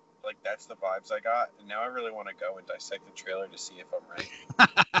it, like that's the vibes I got, and now I really want to go and dissect the trailer to see if I'm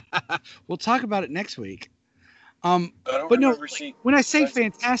right. We'll talk about it next week. When I say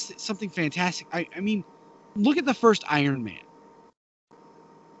something fantastic, I mean, look at the first Iron Man.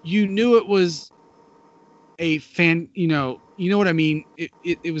 You knew it was a fan, you know what I mean?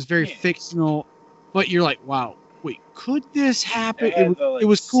 It was very fictional, but you're like, wow, wait, could this happen? It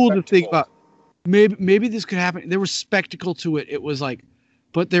was cool to think about. Maybe this could happen. There was spectacle to it. It was like,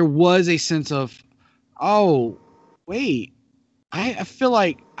 but there was a sense of, oh, wait, I feel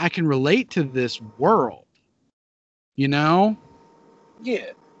like I can relate to this world. You know?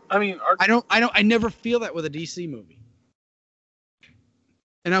 Yeah. I mean, I never feel that with a DC movie.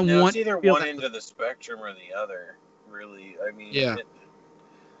 And it's either one end of the spectrum or the other, really. I mean, yeah.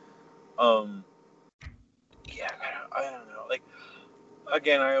 Yeah, I don't know. Like,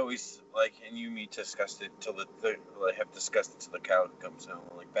 again, I always and you and me discussed it till have discussed it till the cow comes home.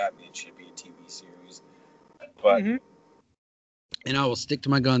 Like, Batman should be a TV series, but and I will stick to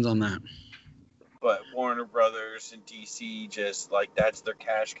my guns on that. But Warner Brothers and DC just that's their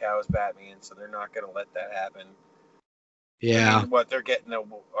cash cow is Batman, so they're not gonna let that happen. Yeah. I mean, they're getting a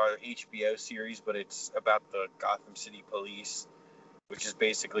HBO series, but it's about the Gotham City Police, which is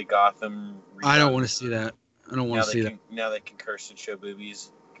basically Gotham. I don't want to see that. I don't want to see that. Now they can curse and show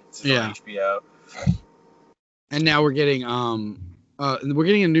boobies. It's on HBO. And now we're getting a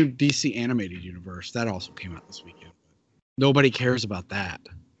new DC animated universe that also came out this weekend. Nobody cares about that.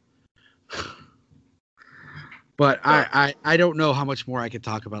 But I don't know how much more I could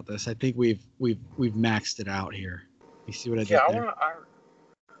talk about this. I think we've maxed it out here. You see what I did there?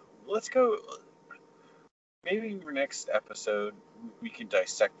 Let's go. Maybe for next episode we can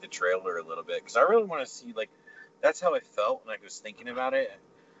dissect the trailer a little bit, because I really want to see that's how I felt when I was thinking about it.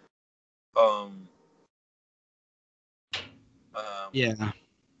 Yeah.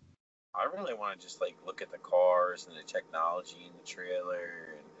 I really want to just look at the cars and the technology in the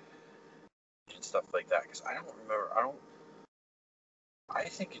trailer and stuff like that, because I don't remember. I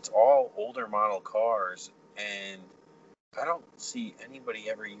think it's all older model cars, and I don't see anybody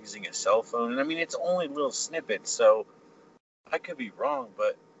ever using a cell phone. And I mean, it's only little snippets, so I could be wrong,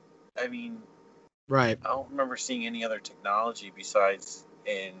 but I mean, right. I don't remember seeing any other technology besides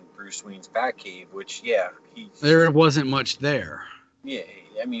in Bruce Wayne's Batcave, which, there wasn't much there. Yeah,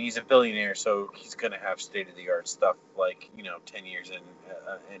 I mean, he's a billionaire, so he's going to have state-of-the-art stuff 10 years in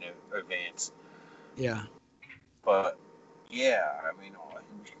advance. Yeah. But, yeah, I mean,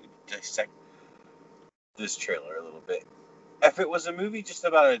 we should dissect this trailer a little bit. If it was a movie just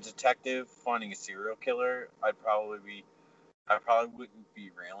about a detective finding a serial killer, I probably wouldn't be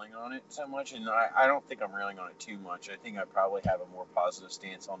railing on it so much, and I don't think I'm railing on it too much. I think I probably have a more positive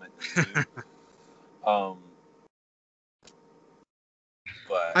stance on it than you.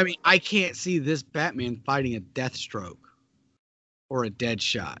 But I mean, I can't see this Batman fighting a Deathstroke or a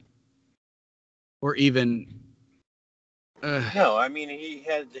Deadshot or even. No, I mean, he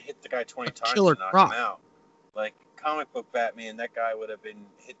had to hit the guy 20 times to knock him out. Like comic book Batman, that guy would have been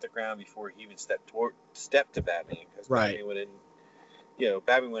hit the ground before he even stepped to Batman, because Batman would have,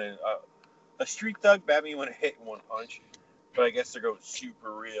 Batman went in, a street thug, Batman went a hit in one punch. But I guess they're going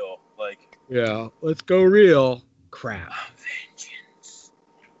super real. Like, yeah, let's go real. Crap. Vengeance.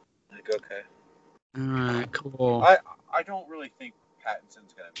 Like, okay. All right, cool. I don't really think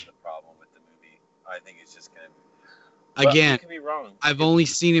Pattinson's going to be the problem with the movie. I think it's just going to be. Again, I could be wrong. I've only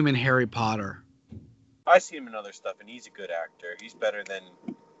seen him in Harry Potter. I've seen him in other stuff, and he's a good actor. He's better than,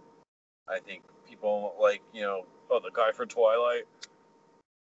 I think, people like, the guy from Twilight.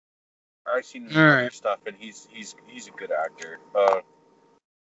 I've seen him in other stuff, and he's a good actor.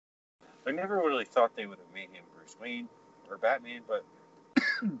 I never really thought they would have made him Bruce Wayne or Batman, but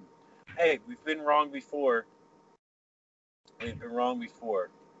hey, we've been wrong before.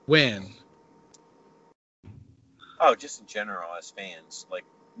 When? Oh, just in general, as fans. Like,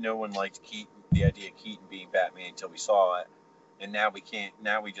 no one liked the idea of Keaton being Batman until we saw it. And now we can't.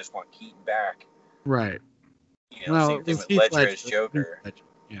 Now we just want Keaton back. Right. Same thing with Ledger as Joker.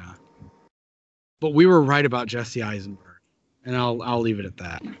 Yeah. But we were right about Jesse Eisenberg. And I'll leave it at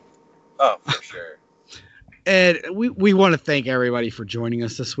that. Oh, for sure. And we want to thank everybody for joining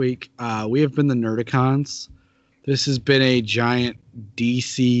us this week. We have been the Nerdicons. This has been a giant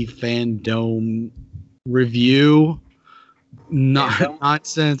DC fandom review.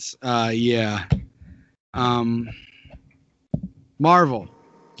 Nonsense. Yeah. Marvel,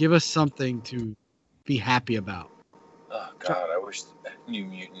 give us something to be happy about. Oh God, I wish New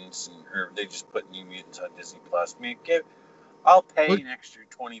Mutants or they just put New Mutants on Disney Plus. I mean, I'll pay an extra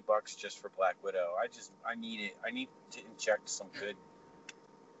 $20 just for Black Widow. I need it. I need to inject some good.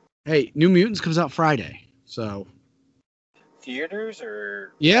 Hey, New Mutants comes out Friday, so. Theaters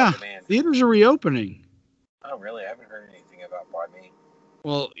or theaters are reopening. Oh, really? I haven't heard anything about by me.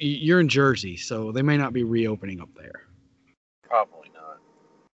 Well, you're in Jersey, so they may not be reopening up there. Probably not.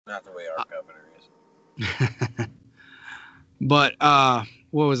 Not the way our governor is. But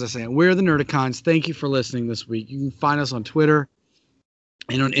what was I saying? We're the Nerdicons. Thank you for listening this week. You can find us on Twitter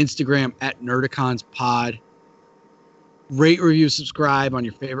and on Instagram at NerdiConsPod. Rate, review, subscribe on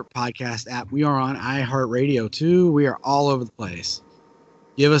your favorite podcast app. We are on iHeartRadio too. We are all over the place.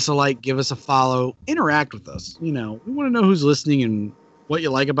 Give us a like, give us a follow, interact with us. We want to know who's listening and what you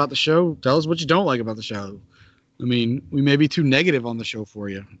like about the show. Tell us what you don't like about the show. I mean, we may be too negative on the show for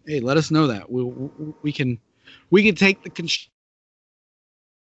you. Hey, let us know that. We can take the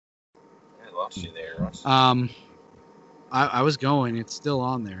I lost you there, Ross. I was going. It's still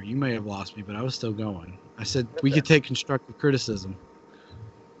on there. You may have lost me, but I was still going. I said we could take constructive criticism.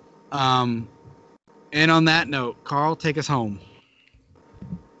 And on that note, Carl, take us home.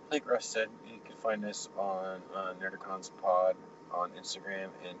 Like Russ said, you can find us on Nerdicons Pod on Instagram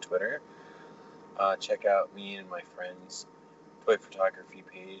and Twitter. Check out me and my friends' toy photography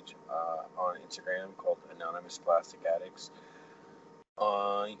page on Instagram called Anonymous Plastic Addicts.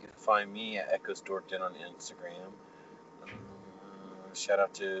 You can find me at Echoes Dorkton on Instagram. Shout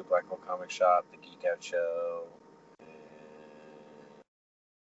out to Blackwell Comic Shop, The Geek Out Show.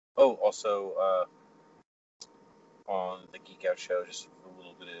 Also on The Geek Out Show, just a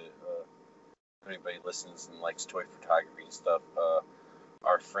little bit of if anybody listens and likes toy photography and stuff,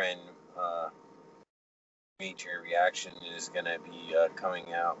 our friend Major Reaction is going to be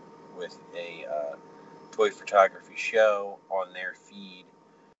coming out with a toy photography show on their feed.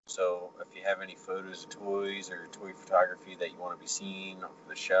 So if you have any photos of toys or toy photography that you want to be seen for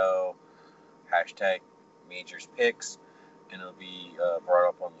the show, hashtag Major's Picks, and it'll be brought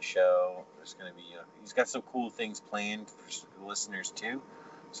up on the show. There's going to be he's got some cool things planned for the listeners too,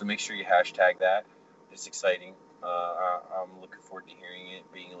 so make sure you hashtag that. It's exciting. I'm looking forward to hearing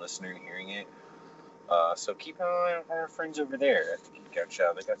it, being a listener and hearing it. So keep an eye on our friends over there at the Geek Out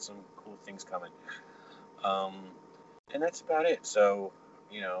Show. They got some cool things coming. And that's about it. So,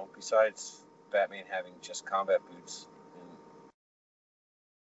 besides Batman having just combat boots,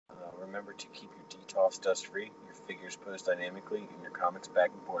 and remember to keep your DTOFs dust-free, your figures posed dynamically, and your comics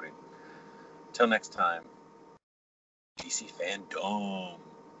back and boarded. Till next time, DC Fandom.